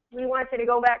 we want you to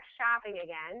go back shopping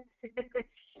again.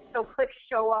 So click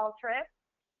Show All Trips,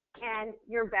 and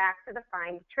you're back to the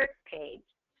Find Trips page.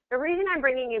 The reason I'm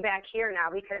bringing you back here now,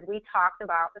 because we talked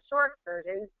about the shore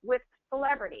excursions with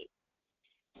Celebrity.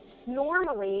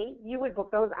 Normally, you would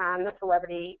book those on the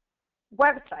Celebrity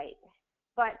website,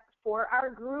 but for our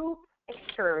group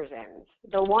excursions,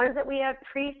 the ones that we have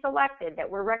pre-selected that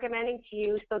we're recommending to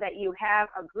you so that you have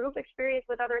a group experience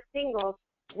with other singles,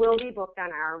 will be booked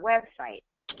on our website.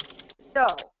 So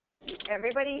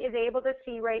everybody is able to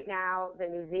see right now the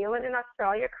New Zealand and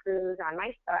Australia cruise on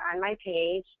my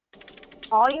page.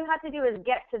 All you have to do is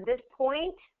get to this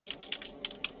point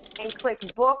and click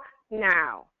Book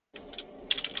Now.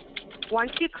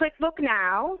 Once you click Book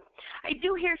Now, I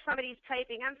do hear somebody's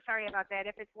typing. I'm sorry about that.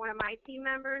 If it's one of my team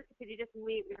members, could you just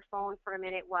mute your phone for a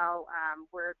minute while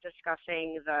we're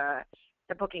discussing the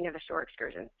booking of the shore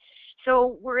excursion?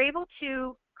 So we're able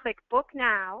to click Book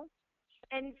Now,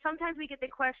 and sometimes we get the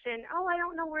question, oh, I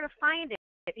don't know where to find it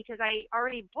because I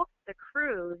already booked the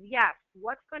cruise. Yes,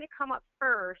 what's going to come up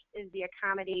first is the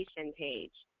accommodation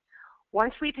page.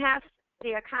 Once we pass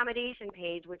the accommodation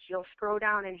page, which you'll scroll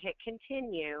down and hit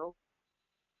Continue,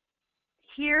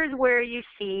 here's where you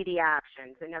see the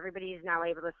options, and everybody is now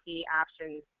able to see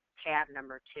options tab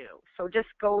number 2. So just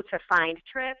go to Find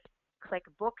Trips, click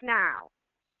Book Now,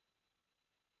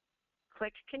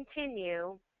 click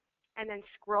Continue, and then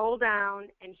scroll down,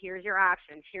 and here's your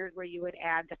options. Here's where you would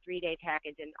add the 3-day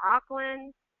package in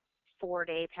Auckland,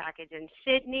 4-day package in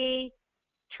Sydney,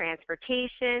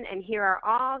 transportation, and here are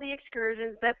all the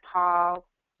excursions that Paul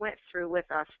went through with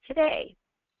us today.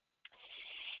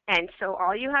 And so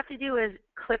all you have to do is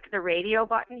click the radio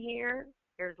button here.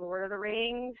 Here's Lord of the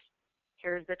Rings.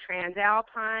 Here's the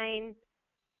Transalpine,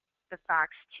 the Fox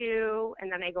 2,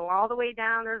 and then they go all the way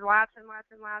down. There's lots and lots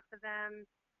and lots of them.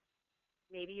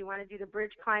 Maybe you want to do the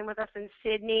bridge climb with us in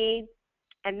Sydney,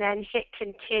 and then hit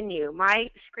Continue. My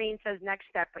screen says Next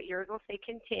Step, but yours will say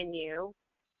Continue,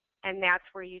 and that's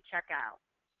where you check out.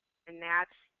 And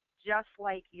that's just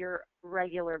like your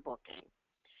regular booking.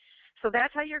 So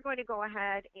that's how you're going to go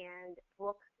ahead and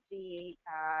book the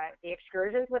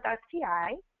excursions with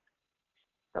STI.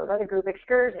 Those are the group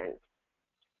excursions.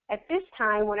 At this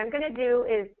time, what I'm going to do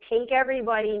is take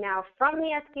everybody now from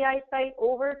the STI site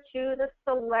over to the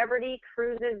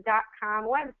celebritycruises.com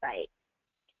website.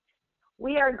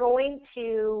 We are going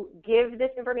to give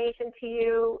this information to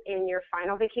you in your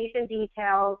final vacation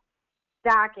details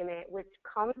document, which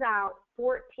comes out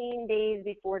 14 days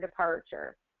before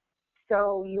departure.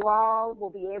 So you all will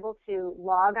be able to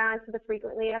log on to the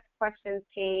frequently asked questions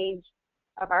page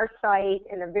of our site,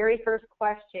 and the very first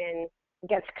question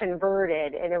gets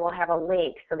converted, and it will have a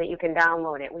link so that you can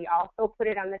download it. We also put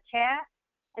it on the chat,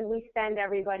 and we send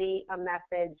everybody a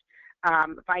message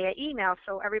via email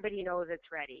so everybody knows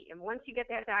it's ready. And once you get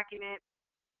that document,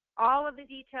 all of the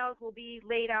details will be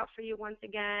laid out for you once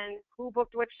again, who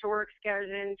booked what shore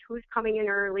excursions, who's coming in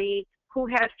early, who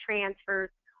has transfers,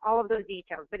 all of those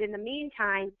details. But in the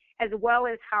meantime, as well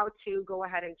as how to go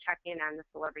ahead and check in on the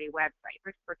Celebrity website.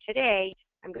 For today,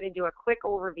 I'm going to do a quick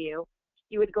overview.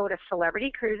 You would go to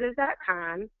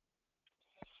celebritycruises.com,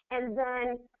 and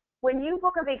then when you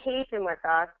book a vacation with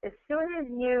us, as soon as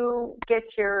you get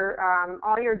your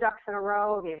all your ducks in a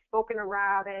row, you've spoken to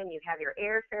Robin, you have your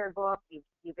airfare booked,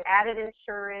 you've added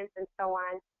insurance and so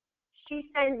on,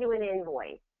 she sends you an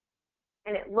invoice.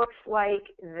 And it looks like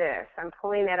this. I'm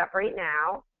pulling that up right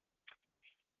now.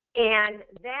 And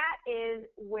that is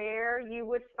where you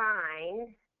would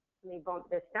find, let me bump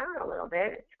this down a little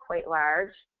bit, it's quite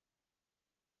large.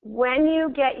 When you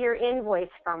get your invoice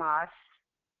from us,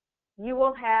 you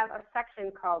will have a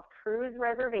section called Cruise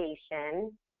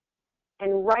Reservation,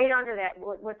 and right under that,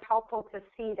 what's helpful to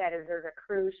see that is there's a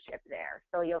cruise ship there.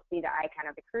 So you'll see the icon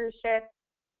of the cruise ship.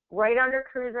 Right under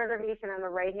Cruise Reservation on the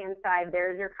right-hand side,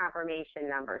 there's your confirmation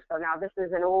number. So now this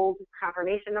is an old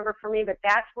confirmation number for me, but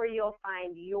that's where you'll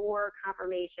find your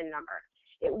confirmation number.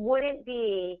 It wouldn't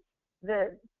be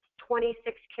the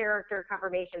 26-character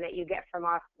confirmation that you get from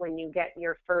us when you get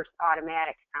your first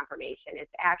automatic confirmation.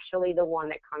 It's actually the one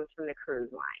that comes from the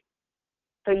cruise line.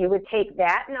 So you would take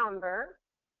that number,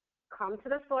 come to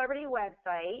the Celebrity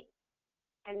website,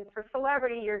 and for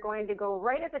Celebrity, you're going to go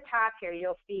right at the top here.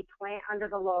 You'll see plan under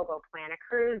the logo, Plan a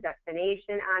Cruise,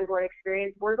 Destination, Onboard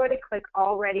Experience. We're going to click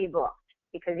Already Booked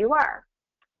because you are.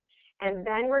 And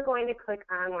then we're going to click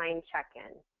Online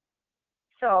Check-in.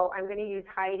 So I'm going to use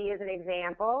Heidi as an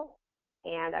example,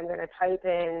 and I'm going to type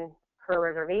in her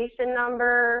reservation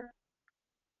number,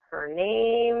 her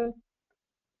name.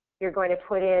 You're going to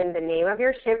put in the name of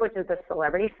your ship, which is the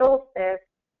Celebrity Solstice,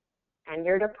 and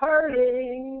you're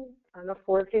departing on the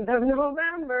 14th of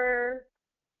November.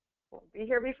 We'll be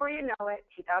here before you know it,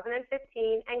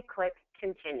 2015, and click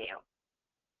Continue.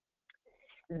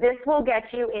 This will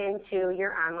get you into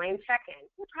your online check-in.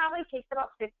 It probably takes about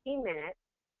 15 minutes.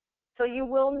 So you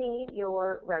will need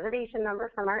your reservation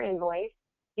number from our invoice.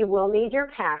 You will need your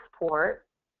passport.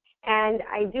 And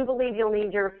I do believe you'll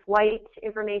need your flight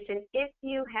information if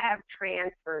you have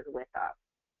transfers with us.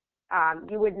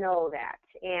 You would know that.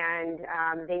 And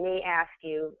they may ask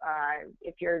you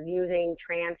if you're using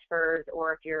transfers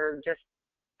or if you're just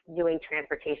doing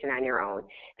transportation on your own.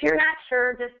 If you're not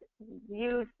sure, just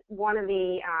use one of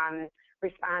the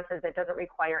responses that doesn't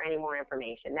require any more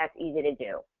information. That's easy to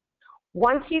do.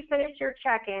 Once you finish your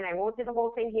check-in, I won't do the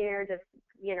whole thing here, just,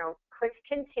 click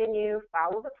Continue,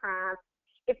 follow the prompts.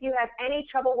 If you have any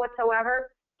trouble whatsoever,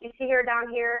 you see here down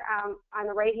here on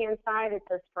the right-hand side, it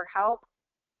says for help,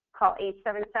 call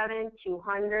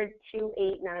 877-200-2897.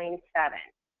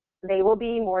 They will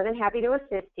be more than happy to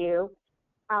assist you.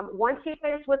 Once you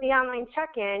finish with the online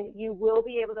check-in, you will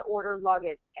be able to order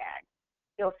luggage tags.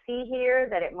 You'll see here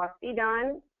that it must be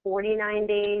done 49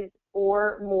 days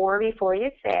or more before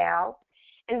you sail.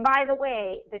 And by the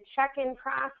way, the check-in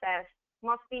process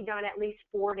must be done at least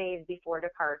 4 days before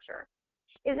departure.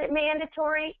 Is it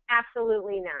mandatory?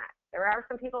 Absolutely not. There are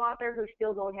some people out there who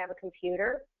still don't have a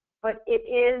computer, but it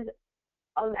is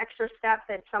an extra step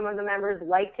that some of the members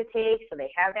like to take, so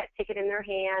they have that ticket in their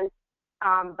hand.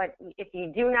 But if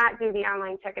you do not do the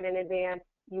online check-in in advance,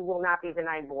 you will not be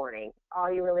denied boarding.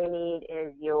 All you really need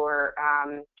is your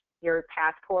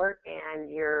passport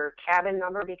and your cabin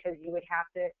number, because you would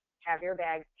have to have your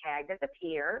bags tagged at the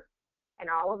pier. And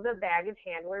all of the baggage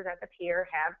handlers at the pier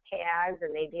have tags,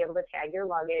 and they'd be able to tag your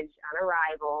luggage on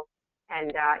arrival,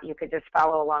 and you could just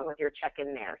follow along with your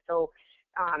check-in there. So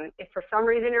if for some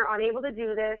reason you're unable to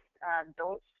do this,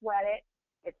 don't sweat it.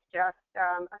 It's just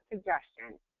a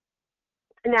suggestion.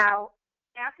 Now,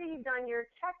 after you've done your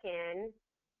check-in,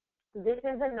 this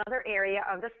is another area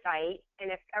of the site,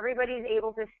 and if everybody's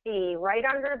able to see, right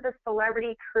under the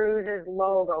Celebrity Cruises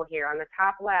logo here on the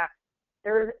top left,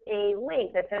 there's a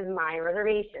link that says My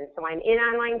Reservation. So I'm in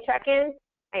online check-in.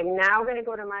 I'm now going to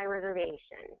go to My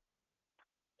Reservation.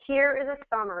 Here is a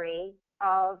summary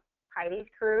of Heidi's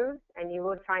cruise, and you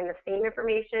would find the same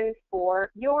information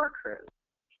for your cruise.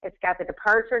 It's got the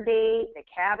departure date, the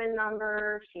cabin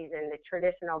number. She's in the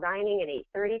traditional dining at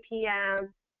 8:30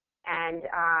 p.m. And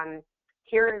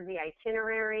here is the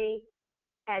itinerary.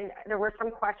 And there were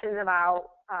some questions about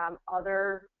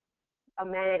other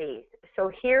amenities. So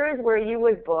here is where you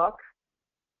would book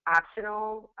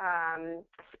optional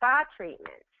spa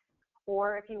treatments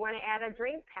or if you want to add a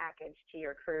drink package to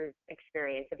your cruise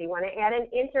experience, if you want to add an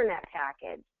internet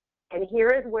package. And here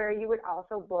is where you would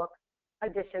also book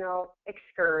additional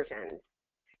excursions.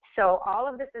 So all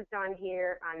of this is done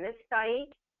here on this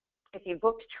site. If you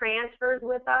booked transfers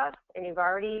with us and you've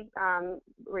already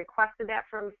requested that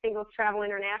from Singles Travel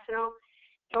International,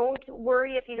 don't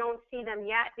worry if you don't see them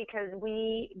yet, because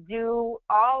we do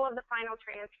all of the final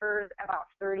transfers about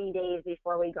 30 days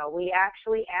before we go. We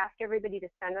actually ask everybody to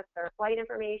send us their flight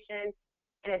information,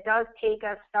 and it does take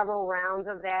us several rounds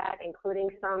of that, including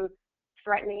some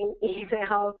threatening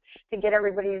emails to get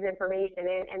everybody's information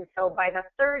in. And so by the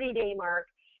 30-day mark,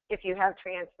 if you have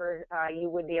transfers, you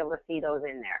would be able to see those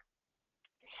in there.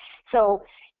 So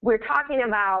we're talking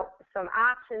about some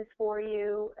options for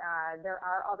you. There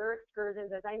are other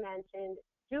excursions, as I mentioned.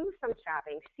 Do some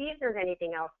shopping. See if there's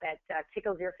anything else that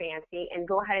tickles your fancy, and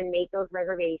go ahead and make those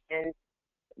reservations,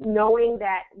 knowing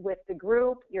that with the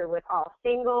group, you're with all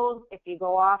singles. If you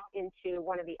go off into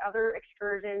one of the other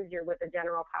excursions, you're with the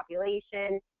general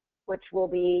population, which will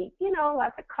be, you know,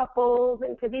 lots of couples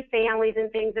and could be families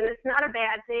and things, and it's not a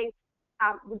bad thing.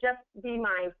 Just be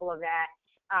mindful of that,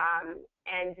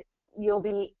 and you'll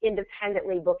be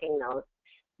independently booking those.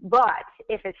 But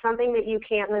if it's something that you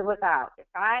can't live without, if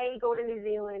I go to New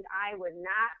Zealand, I would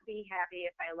not be happy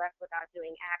if I left without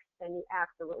doing X, then you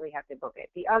absolutely have to book it.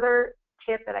 The other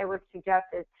tip that I would suggest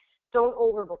is don't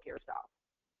overbook yourself.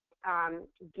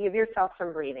 Give yourself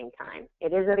some breathing time.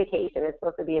 It is a vacation. It's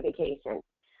supposed to be a vacation.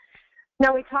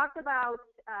 Now, we talked about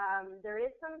there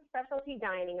is some specialty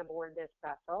dining aboard this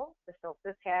vessel. The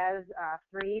Solstice has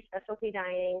 3 specialty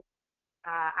dining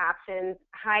options.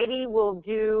 Heidi will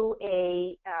do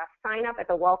a sign up at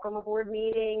the welcome aboard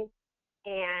meeting,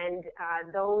 and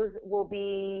those will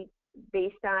be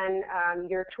based on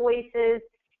your choices.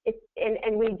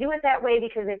 And we do it that way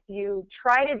because if you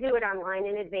try to do it online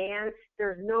in advance,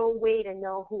 there's no way to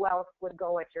know who else would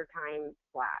go at your time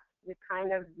slot. We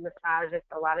kind of massage it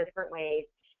a lot of different ways.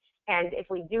 And if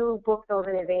we do book those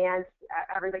in advance,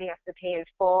 everybody has to pay in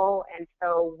full. And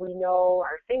so we know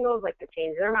our singles like to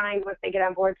change their mind once they get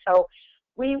on board. So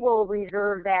we will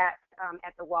reserve that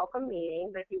at the welcome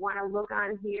meeting. But if you want to look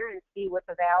on here and see what's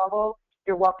available,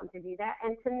 you're welcome to do that.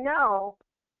 And to know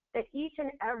that each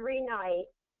and every night,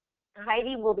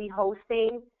 Heidi will be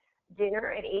hosting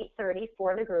dinner at 8:30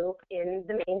 for the group in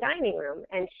the main dining room.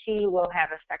 And she will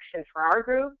have a section for our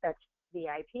group that's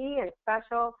VIP and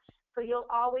special. So you'll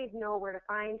always know where to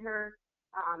find her.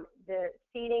 The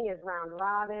seating is round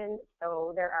robin,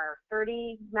 so there are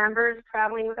 30 members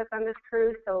traveling with us on this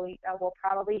cruise, so we'll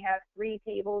probably have 4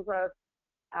 tables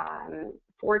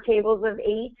of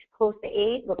 8, close to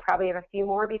 8. We'll probably have a few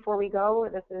more before we go.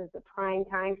 This is the prime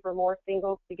time for more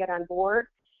singles to get on board.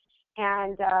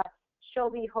 And she'll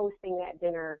be hosting that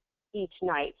dinner each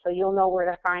night, so you'll know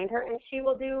where to find her, and she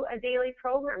will do a daily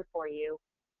program for you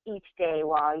each day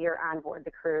while you're on board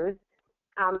the cruise.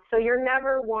 So you're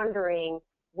never wondering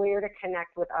where to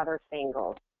connect with other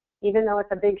singles. Even though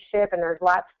it's a big ship and there's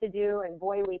lots to do, and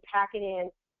boy, we pack it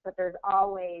in, but there's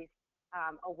always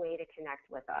a way to connect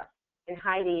with us. And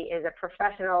Heidi is a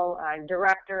professional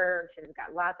director. She's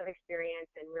got lots of experience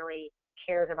and really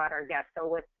cares about our guests. So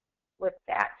with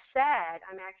that said,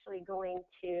 I'm actually going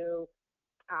to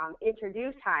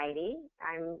introduce Heidi.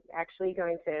 I'm actually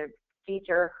going to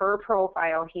feature her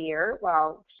profile here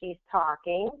while she's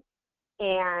talking.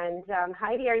 And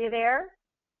Heidi, are you there?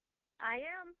 I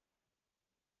am.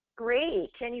 Great.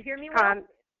 Can you hear me well?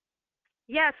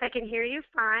 Yes, I can hear you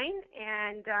fine.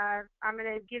 And I'm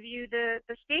going to give you the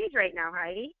stage right now,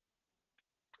 Heidi.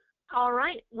 All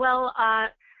right. Well,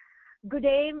 good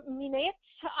day, me mates.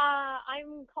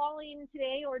 I'm calling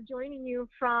today or joining you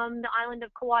from the island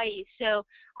of Kauai. So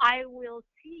I will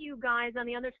see you guys on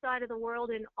the other side of the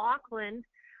world in Auckland,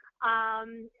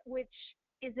 which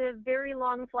is a very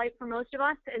long flight for most of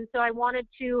us. And so I wanted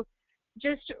to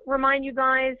just remind you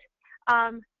guys,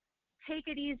 take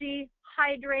it easy,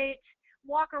 hydrate,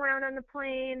 walk around on the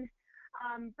plane,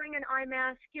 bring an eye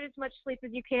mask, get as much sleep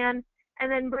as you can,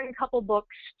 and then bring a couple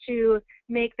books to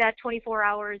make that 24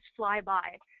 hours fly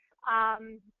by.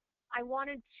 I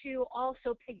wanted to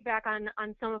also piggyback on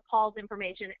some of Paul's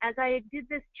information. As I did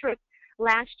this trip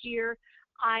last year,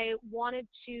 I wanted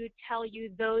to tell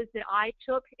you those that I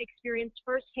took, experienced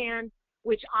firsthand,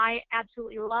 which I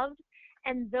absolutely loved,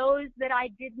 and those that I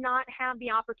did not have the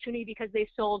opportunity because they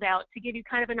sold out, to give you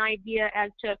kind of an idea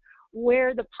as to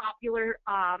where the popular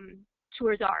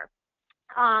tours are.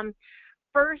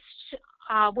 First,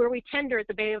 where we tender at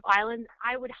the Bay of Islands,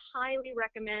 I would highly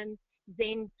recommend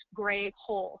Zane's Gray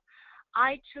Hole.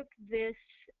 I took this,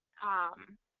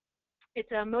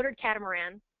 it's a motored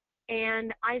catamaran,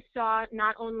 and I saw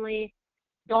not only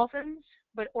dolphins,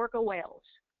 but orca whales.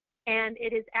 And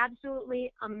it is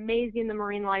absolutely amazing, the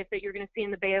marine life that you're going to see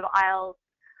in the Bay of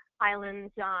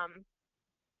Islands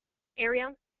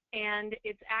area. And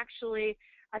it's actually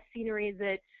a scenery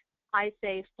that I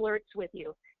say flirts with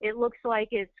you. It looks like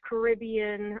it's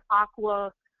Caribbean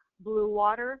aqua blue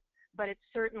water, but it's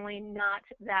certainly not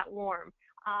that warm.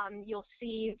 You'll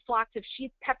see flocks of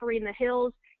sheep peppering the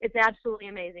hills. It's absolutely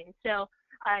amazing. So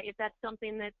if that's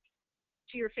something that's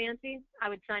to your fancy, I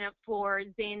would sign up for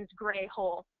Zane's Gray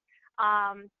Hole.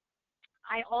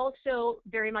 I also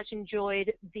very much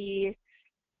enjoyed the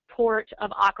port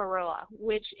of Akaroa,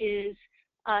 which is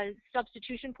a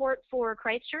substitution port for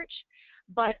Christchurch,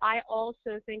 but I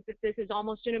also think that this is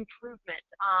almost an improvement,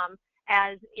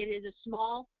 as it is a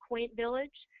small, quaint village,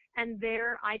 and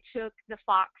there I took the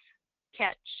Fox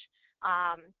Ketch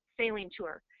sailing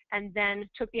tour, and then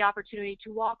took the opportunity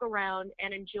to walk around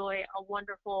and enjoy a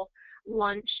wonderful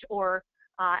lunch or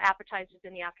appetizers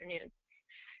in the afternoon.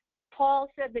 Paul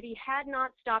said that he had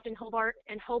not stopped in Hobart,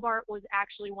 and Hobart was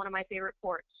actually one of my favorite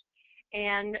ports.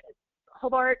 And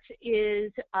Hobart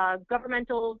is a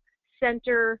governmental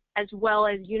center as well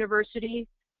as university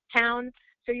town,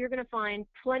 so you're going to find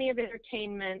plenty of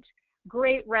entertainment,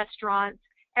 great restaurants.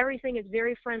 Everything is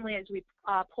very friendly as we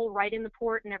pull right in the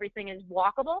port, and everything is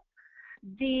walkable.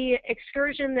 The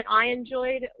excursion that I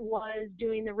enjoyed was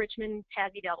doing the Richmond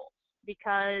Tassie Devils,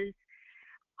 because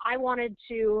I wanted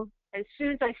to, as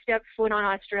soon as I stepped foot on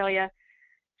Australia,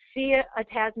 see a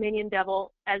Tasmanian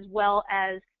devil as well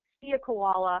as see a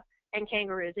koala and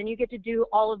kangaroos. And you get to do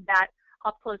all of that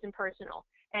up close and personal.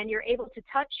 And you're able to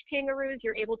touch kangaroos,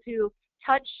 you're able to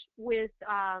touch with,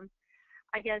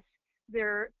 I guess,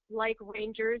 they're like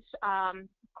rangers,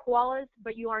 koalas,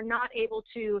 but you are not able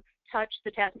to touch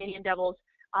the Tasmanian devils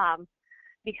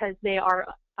because they are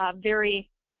very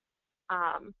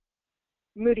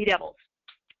moody devils.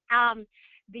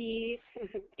 The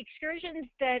excursions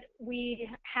that we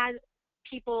had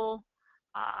people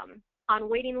on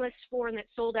waiting lists for and that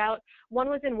sold out, one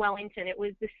was in Wellington. It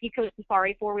was the Seacoast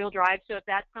Safari 4-wheel drive. So if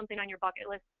that's something on your bucket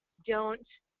list, don't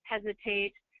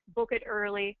hesitate, book it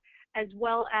early, as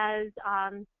well as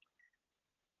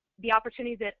the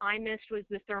opportunity that I missed was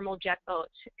the thermal jet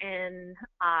boat in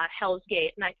Hell's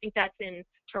Gate, and I think that's in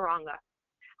Taronga.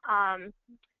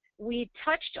 We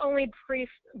touched only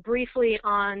briefly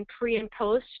on pre and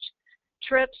post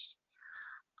trips.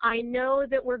 I know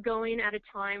that we're going at a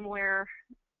time where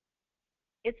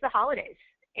it's the holidays,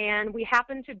 and we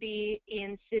happen to be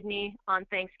in Sydney on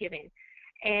Thanksgiving.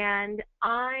 And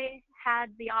I had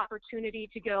the opportunity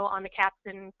to go on the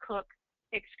Captain Cook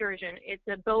excursion. It's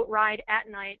a boat ride at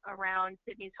night around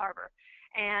Sydney's harbor.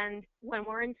 And when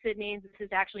we're in Sydney, this is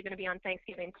actually going to be on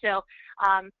Thanksgiving. So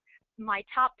my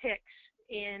top picks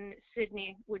in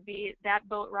Sydney would be that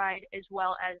boat ride as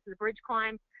well as the bridge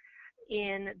climb.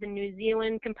 In the New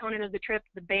Zealand component of the trip,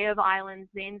 the Bay of Islands,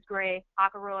 Zane's Gray,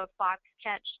 Akaroa, Fox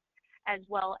Ketch, as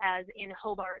well as in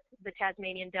Hobart, the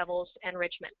Tasmanian Devils and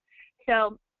Richmond.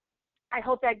 So I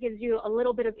hope that gives you a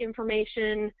little bit of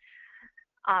information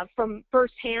from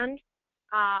firsthand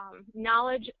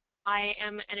knowledge. I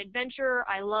am an adventurer.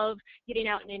 I love getting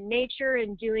out in nature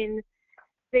and doing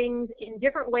things in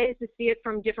different ways to see it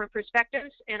from different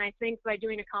perspectives. And I think by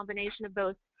doing a combination of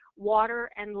both water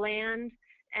and land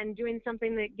and doing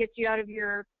something that gets you out of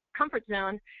your comfort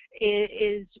zone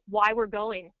is why we're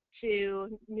going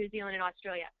to New Zealand and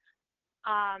Australia.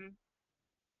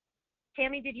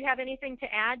 Tammy, did you have anything to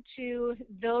add to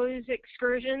those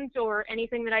excursions or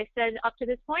anything that I said up to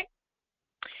this point?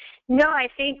 No, I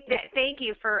think that, thank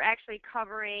you for actually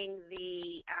covering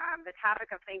the topic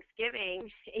of Thanksgiving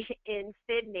in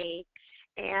Sydney,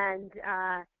 and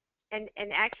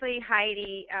actually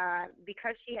Heidi,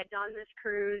 because she had done this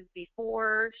cruise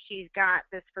before, she's got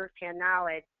this firsthand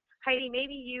knowledge. Heidi,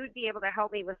 maybe you'd be able to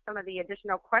help me with some of the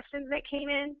additional questions that came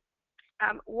in.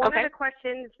 One of the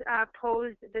questions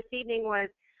posed this evening was,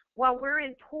 while we're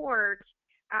in port,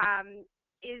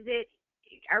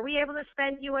 are we able to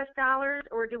spend U.S. dollars,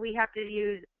 or do we have to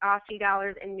use Aussie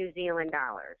dollars and New Zealand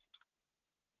dollars?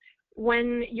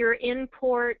 When you're in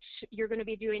port, you're going to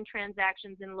be doing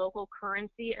transactions in local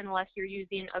currency unless you're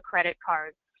using a credit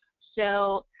card.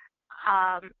 So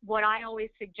what I always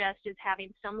suggest is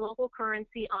having some local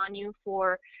currency on you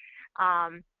for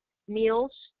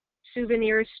meals,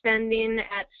 souvenir spending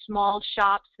at small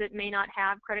shops that may not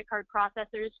have credit card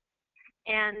processors.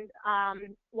 And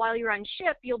while you're on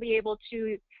ship, you'll be able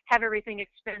to have everything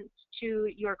expensed to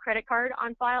your credit card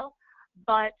on file,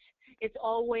 but it's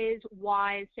always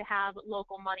wise to have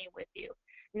local money with you.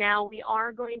 Now, we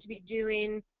are going to be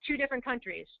doing 2 different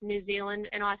countries, New Zealand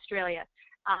and Australia.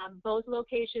 Both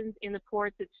locations in the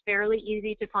ports, it's fairly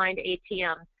easy to find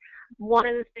ATMs. One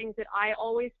of the things that I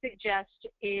always suggest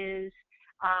is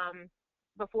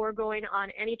before going on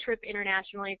any trip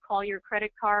internationally, call your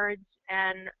credit cards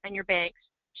and your banks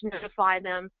to notify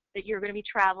them that you're going to be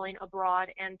traveling abroad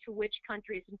and to which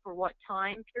countries and for what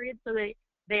time period, so that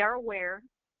they are aware,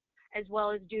 as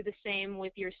well as do the same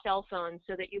with your cell phone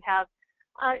so that you have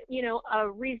a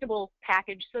reasonable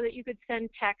package so that you could send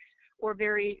texts or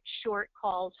very short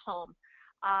calls home.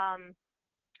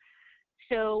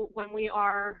 So when we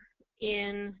are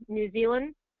in New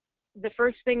Zealand, the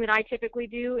first thing that I typically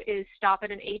do is stop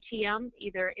at an ATM,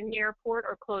 either in the airport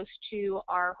or close to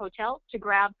our hotel, to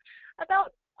grab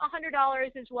about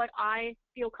 $100 is what I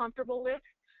feel comfortable with.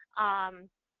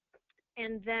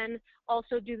 And then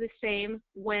also do the same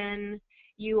when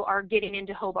you are getting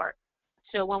into Hobart.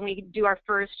 So when we do our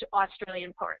first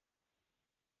Australian port.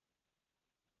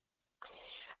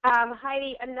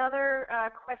 Heidi, another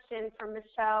question from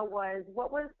Michelle was,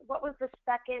 what was the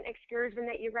second excursion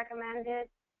that you recommended?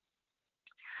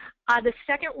 The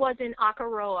second was in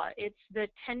Akaroa. It's the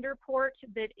tender port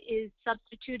that is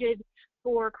substituted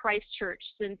for Christchurch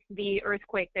since the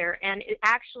earthquake there. And it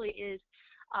actually is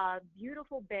a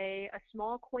beautiful bay, a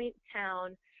small, quaint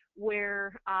town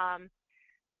where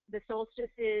the solstice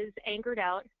is anchored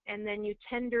out, and then you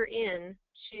tender in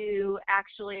to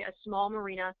actually a small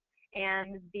marina,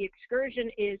 and the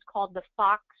excursion is called the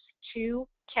Fox 2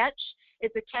 Ketch.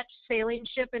 It's a ketch sailing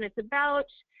ship, and it's about,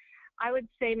 I would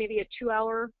say, maybe a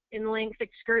 2-hour in length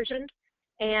excursion,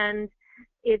 and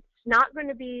it's not going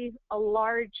to be a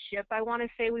large ship. I want to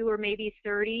say we were maybe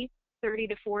 30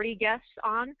 to 40 guests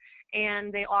on,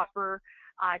 and they offer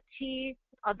tea,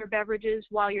 other beverages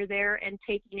while you're there and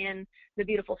taking in the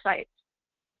beautiful sights.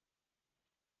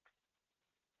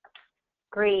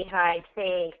 Great, Heidi,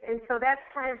 thanks. And so that's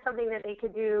kind of something that they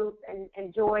could do and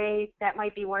enjoy. That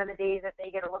might be one of the days that they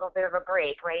get a little bit of a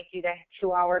break, right? Do the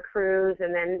 2-hour cruise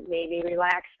and then maybe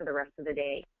relax for the rest of the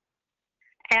day.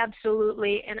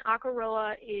 Absolutely, and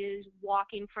Akaroa is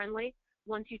walking friendly.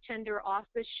 Once you tender off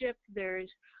the ship, there's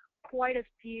quite a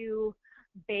few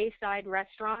bayside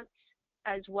restaurants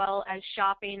as well as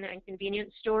shopping and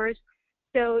convenience stores.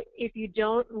 So if you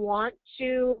don't want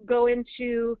to go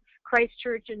into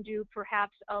Christchurch and do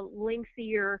perhaps a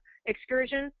lengthier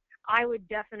excursion, I would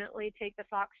definitely take the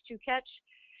Fox 2 Ketch.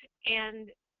 And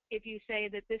if you say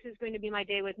that this is going to be my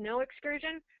day with no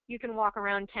excursion, you can walk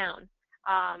around town.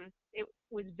 It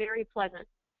was very pleasant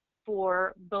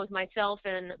for both myself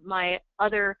and my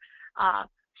other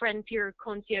friend, peer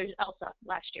concierge, Elsa,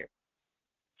 last year.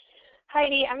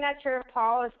 Heidi, I'm not sure if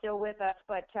Paul is still with us,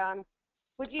 but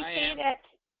would you say that,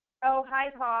 oh, hi,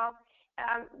 Paul.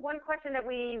 One question that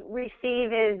we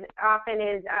receive often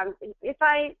is, if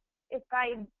I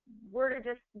were to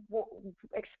just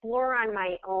explore on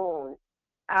my own,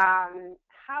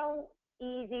 how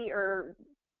easy or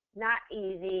not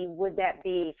easy would that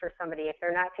be for somebody if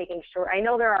they're not taking short? I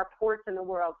know there are ports in the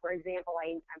world. For example,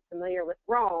 I'm familiar with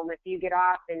Rome. If you get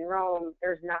off in Rome,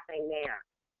 there's nothing there.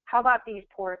 How about these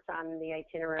ports on the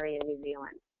itinerary in New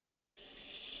Zealand?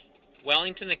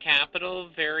 Wellington, the capital,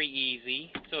 very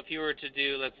easy. So if you were to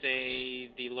do, let's say,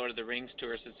 the Lord of the Rings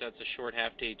tour, since that's a short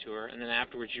half-day tour, and then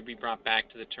afterwards you'd be brought back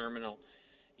to the terminal,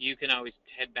 you can always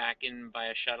head back in by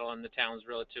a shuttle, and the town's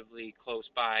relatively close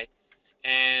by,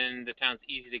 and the town's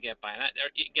easy to get by.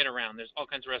 Get around. There's all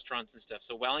kinds of restaurants and stuff.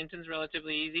 So Wellington's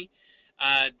relatively easy.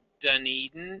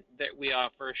 Dunedin, that we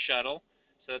offer a shuttle.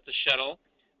 So that's a shuttle.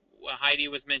 Heidi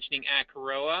was mentioning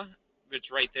Akaroa. It's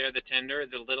right there, the tender.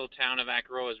 The little town of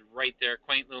Akaroa is right there.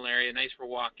 Quaint little area, nice for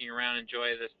walking around,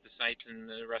 enjoy the sights and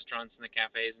the restaurants and the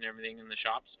cafes and everything and the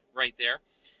shops right there.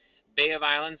 Bay of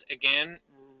Islands, again,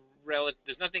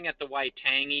 there's nothing at the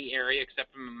Waitangi area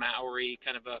except from a Maori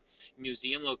kind of a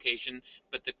museum location,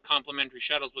 but the complimentary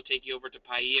shuttles will take you over to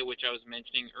Paia, which I was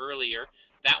mentioning earlier.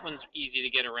 That one's easy to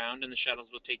get around, and the shuttles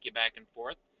will take you back and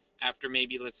forth. After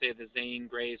maybe, let's say, the Zane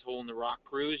Gray's Hole in the Rock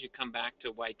cruise, you come back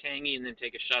to Waitangi and then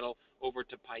take a shuttle over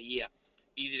to Paia.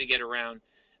 Easy to get around.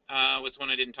 What's one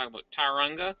I didn't talk about?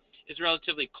 Tauranga is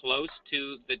relatively close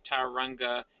to the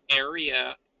Tauranga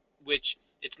area, which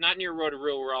it's not near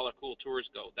Rotorua where all the cool tours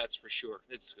go, that's for sure.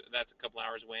 That's a couple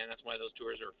hours away, and that's why those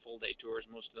tours are full-day tours,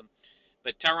 most of them.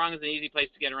 But Tauranga is an easy place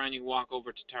to get around. You can walk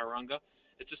over to Tauranga.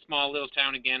 It's a small little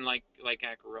town, again, like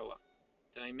Akaroa.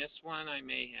 Did I miss one? I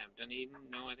may have. Dunedin?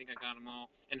 No, I think I got them all.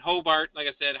 And Hobart, like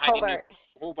I said,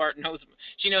 Hobart knows.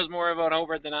 She knows more about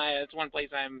Hobart than I. It's one place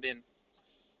I haven't been.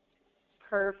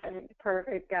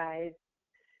 Perfect, guys.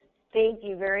 Thank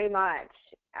you very much.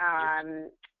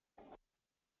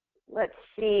 Let's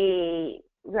see.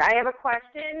 I have a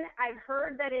question. I've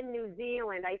heard that in New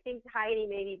Zealand, I think Heidi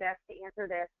may be best to answer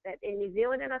this, that in New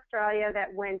Zealand and Australia,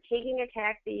 that when taking a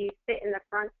taxi, you sit in the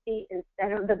front seat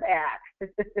instead of the back.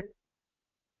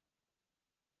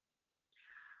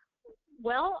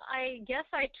 Well, I guess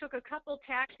I took a couple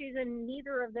taxis and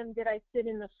neither of them did I sit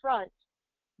in the front.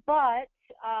 But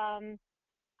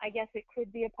I guess it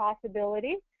could be a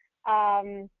possibility.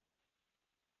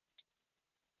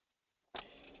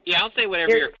 Yeah, I'll say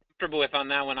whatever you're comfortable with on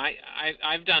that one.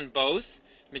 I've done both.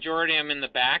 Majority I'm in the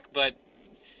back, but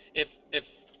if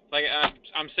like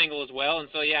I'm single as well, and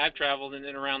so yeah, I've traveled in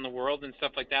and around the world and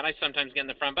stuff like that. I sometimes get in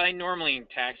the front, but I normally in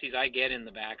taxis I get in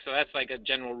the back. So that's like a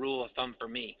general rule of thumb for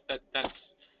me. But that's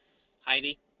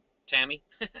Heidi, Tammy.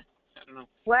 I don't know.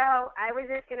 Well, I was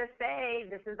just going to say,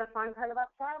 this is the fun part about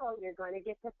travel. You're going to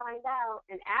get to find out.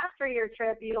 And after your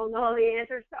trip, you'll know the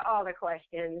answers to all the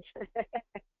questions.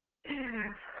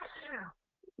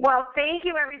 Well, thank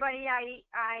you, everybody.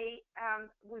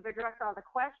 We've addressed all the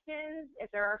questions.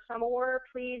 If there are some more,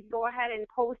 please go ahead and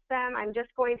post them. I'm just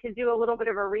going to do a little bit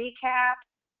of a recap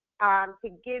to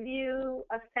give you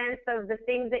a sense of the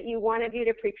things that you want to do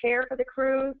to prepare for the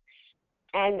cruise.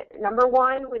 And number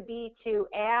one would be to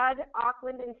add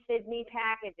Auckland and Sydney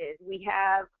packages. We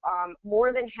have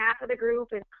more than half of the group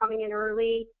is coming in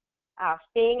early,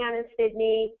 staying on in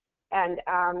Sydney, and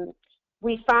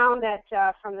we found that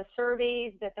from the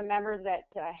surveys that the members that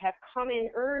have come in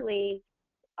early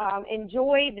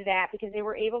enjoyed that because they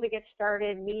were able to get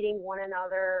started meeting one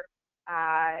another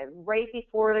right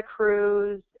before the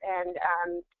cruise. And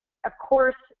of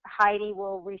course, Heidi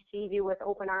will receive you with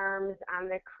open arms on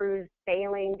the cruise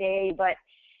sailing day, but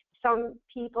some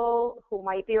people who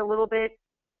might be a little bit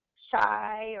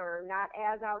shy or not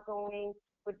as outgoing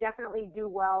would definitely do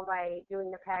well by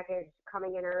doing the package,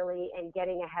 coming in early and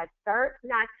getting a head start.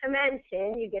 Not to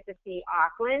mention, you get to see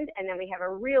Auckland, and then we have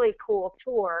a really cool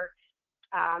tour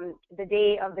the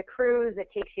day of the cruise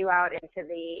that takes you out into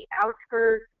the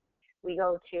outskirts. We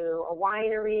go to a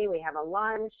winery, we have a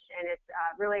lunch, and it's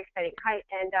really exciting.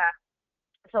 And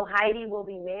so Heidi will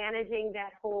be managing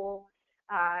that whole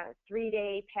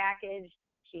 3-day package.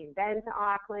 She's been to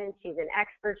Auckland, she's an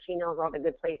expert, she knows all the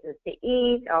good places to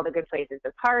eat, all the good places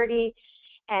to party,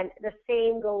 and the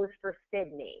same goes for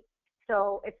Sydney.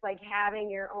 So it's like having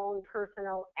your own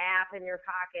personal app in your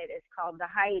pocket. It's called the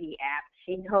Heidi app.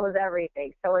 She knows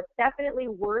everything. So it's definitely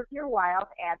worth your while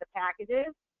to add the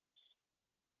packages.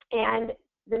 And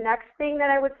the next thing that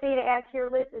I would say to add to your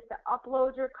list is to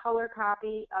upload your color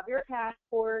copy of your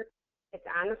passport. It's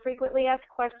on the frequently asked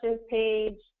questions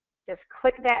page. Just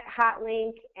click that hot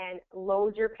link and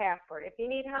load your passport. If you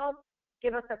need help,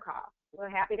 give us a call. We're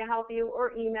happy to help you,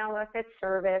 or email us at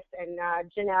service, and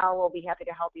Janelle will be happy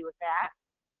to help you with that.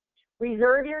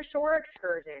 Reserve your shore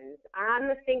excursions on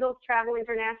the Singles Travel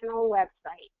International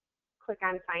website. Click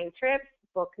on Find Trips,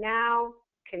 Book Now,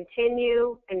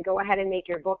 Continue, and go ahead and make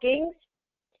your bookings.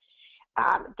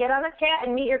 Get on the chat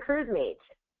and meet your cruise mates.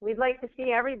 We'd like to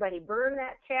see everybody. Burn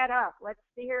that chat up. Let's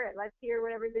hear it. Let's hear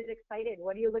what everybody's excited.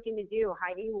 What are you looking to do?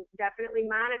 Heidi definitely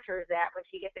monitors that when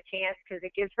she gets a chance because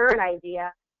it gives her an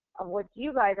idea of what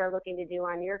you guys are looking to do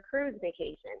on your cruise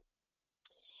vacation.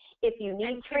 If you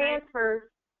need transfers,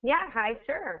 yeah, hi,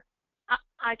 sure.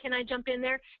 Can I jump in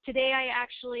there? Today I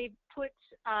actually put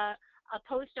a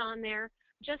post on there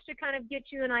just to kind of get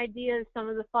you an idea of some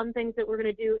of the fun things that we're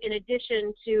going to do in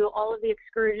addition to all of the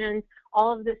excursions,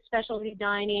 all of the specialty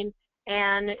dining,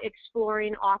 and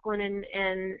exploring Auckland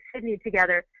and Sydney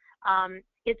together.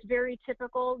 It's very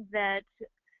typical that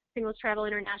Singles Travel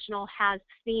International has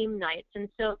theme nights, and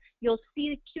so you'll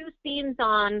see 2 themes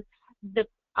on the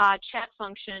chat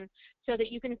function so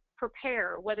that you can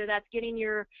prepare, whether that's getting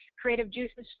your creative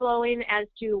juices flowing as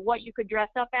to what you could dress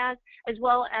up as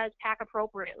well as pack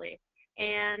appropriately.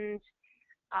 And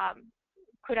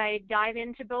could I dive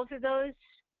into both of those,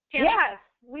 Tammy? Yes,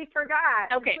 we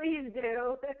forgot. Okay. Please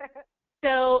do.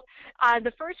 So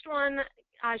the first one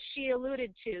she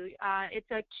alluded to, it's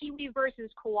a Kiwi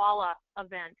versus Koala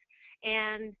event.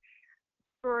 And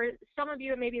for some of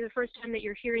you, it may be the first time that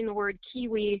you're hearing the word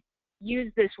Kiwi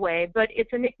used this way, but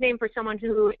it's a nickname for someone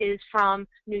who is from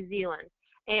New Zealand.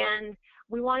 And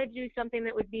we wanted to do something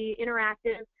that would be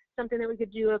interactive, something that we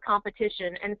could do a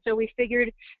competition. And so we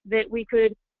figured that we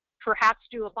could perhaps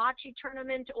do a bocce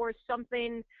tournament or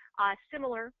something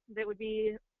similar that would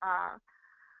be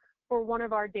for one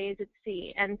of our days at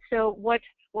sea. And so what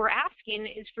we're asking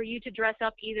is for you to dress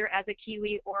up either as a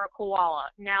kiwi or a koala.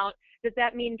 Now, does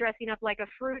that mean dressing up like a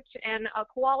fruit and a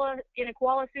koala in a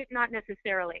koala suit? Not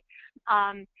necessarily.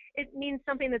 It means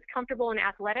something that's comfortable and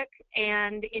athletic.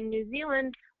 And in New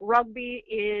Zealand, rugby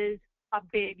is a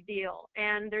big deal.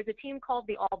 And there's a team called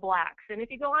the All Blacks. And if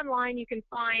you go online, you can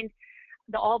find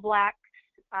the All Blacks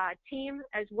team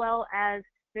as well as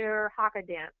their haka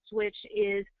dance, which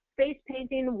is face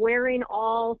painting, wearing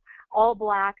all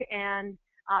black, and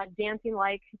dancing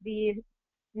like the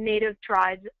native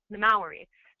tribes, the Maori.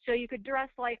 So you could dress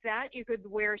like that. You could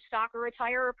wear soccer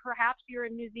attire, or perhaps you're a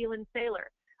New Zealand sailor.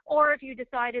 Or if you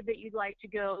decided that you'd like to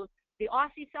go the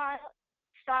Aussie style,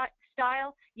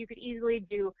 you could easily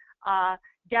do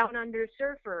down under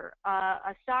surfer,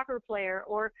 a soccer player,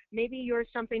 or maybe you're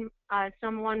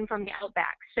someone from the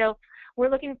outback. So we're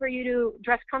looking for you to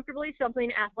dress comfortably,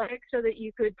 something athletic, so that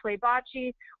you could play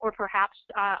bocce or perhaps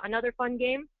another fun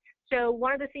game. So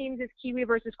one of the themes is Kiwi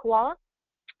versus koala,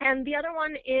 and the other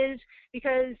one is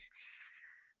because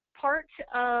part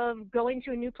of going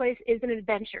to a new place is an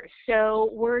adventure. So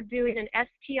we're doing an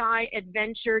STI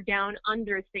adventure down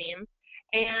under theme,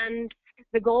 and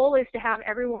the goal is to have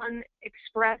everyone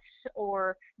express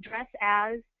or dress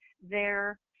as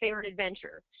their favorite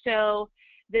adventure. So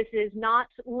this is not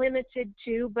limited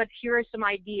to, but here are some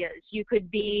ideas. You could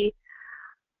be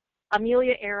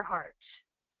Amelia Earhart.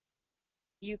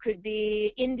 You could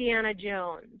be Indiana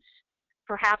Jones,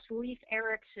 perhaps Leif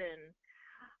Erikson,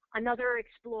 another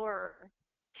explorer,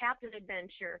 Captain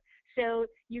Adventure. So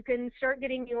you can start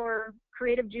getting your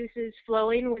creative juices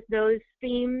flowing with those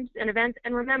themes and events.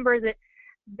 And remember that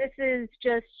this is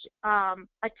just a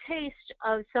taste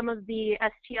of some of the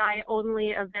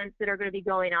STI-only events that are going to be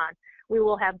going on. We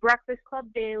will have Breakfast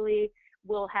Club daily.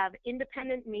 We'll have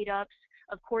independent meetups.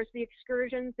 Of course, the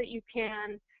excursions that you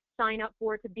can sign up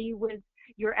for to be with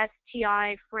your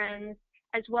STI friends,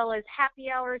 as well as happy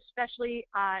hours, especially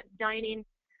dining,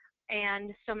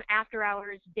 and some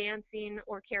after-hours dancing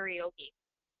or karaoke.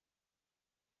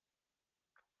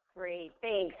 Great.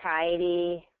 Thanks,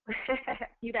 Heidi.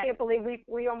 You bet. Can't believe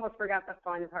we almost forgot the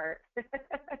fun part.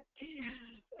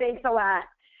 Thanks a lot.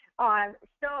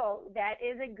 So that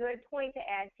is a good point to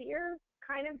add to your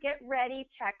kind of get ready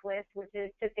checklist, which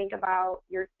is to think about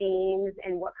your themes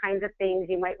and what kinds of things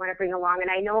you might want to bring along. And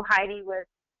I know Heidi was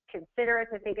considerate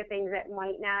to think of things that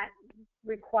might not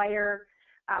require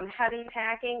heavy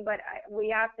packing, but we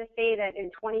have to say that in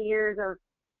 20 years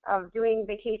of doing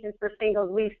vacations for singles,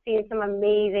 we've seen some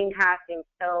amazing costumes.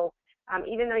 So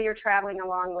even though you're traveling a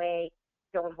long way,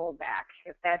 don't hold back.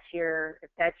 If that's your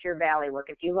valley work,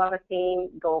 if you love a theme,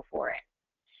 go for it.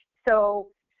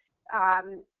 So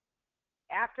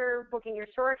after booking your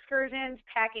shore excursions,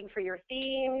 packing for your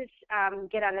themes,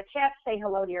 get on the tip, say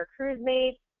hello to your cruise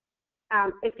mates.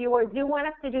 If you do want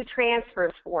us to do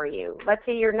transfers for you, let's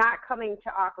say you're not coming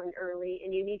to Auckland early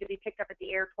and you need to be picked up at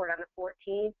the airport on the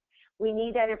 14th, we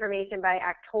need that information by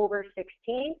October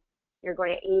 16th. You're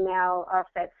going to email us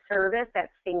at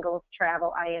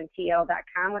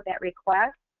service@singlestravelintl.com with that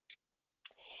request.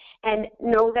 And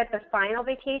know that the final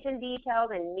vacation details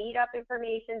and meetup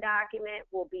information document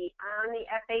will be on the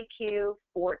FAQ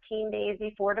 14 days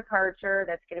before departure.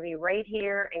 That's going to be right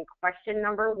here in question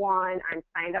number 1. I'm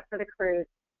signed up for the cruise.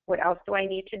 What else do I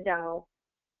need to know?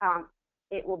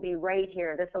 It will be right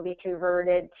here. This will be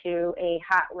converted to a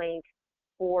hot link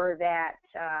for that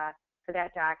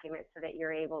document so that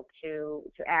you're able to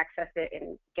access it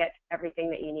and get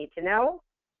everything that you need to know.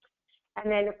 And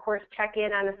then, of course, check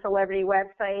in on the Celebrity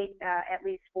website at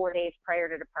least 4 days prior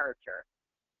to departure.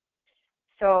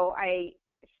 So I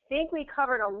think we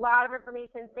covered a lot of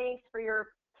information. Thanks for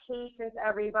your patience,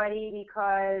 everybody,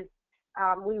 because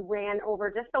we ran over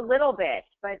just a little bit,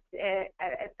 but it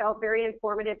felt very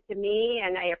informative to me,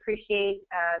 and I appreciate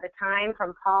the time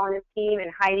from Paul and his team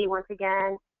and Heidi once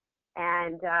again.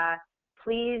 And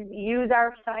please use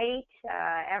our site.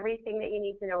 Everything that you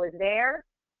need to know is there.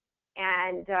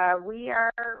 And I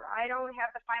don't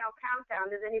have the final countdown.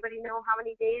 Does anybody know how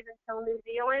many days until New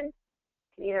Zealand?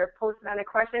 Can either post it on a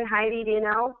question. Heidi, do you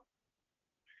know?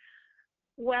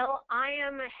 Well, I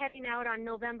am heading out on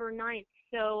November 9th,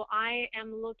 so I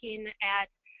am looking at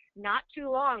not too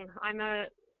long. I'm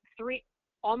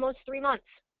almost 3 months.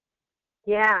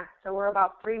 Yeah, so we're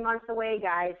about 3 months away,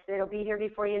 guys. It'll be here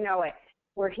before you know it.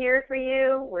 We're here for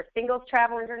you. We're Singles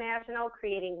Travel International,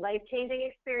 creating life-changing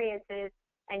experiences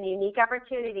and unique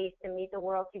opportunities to meet the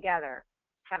world together.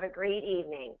 Have a great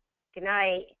evening. Good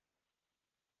night.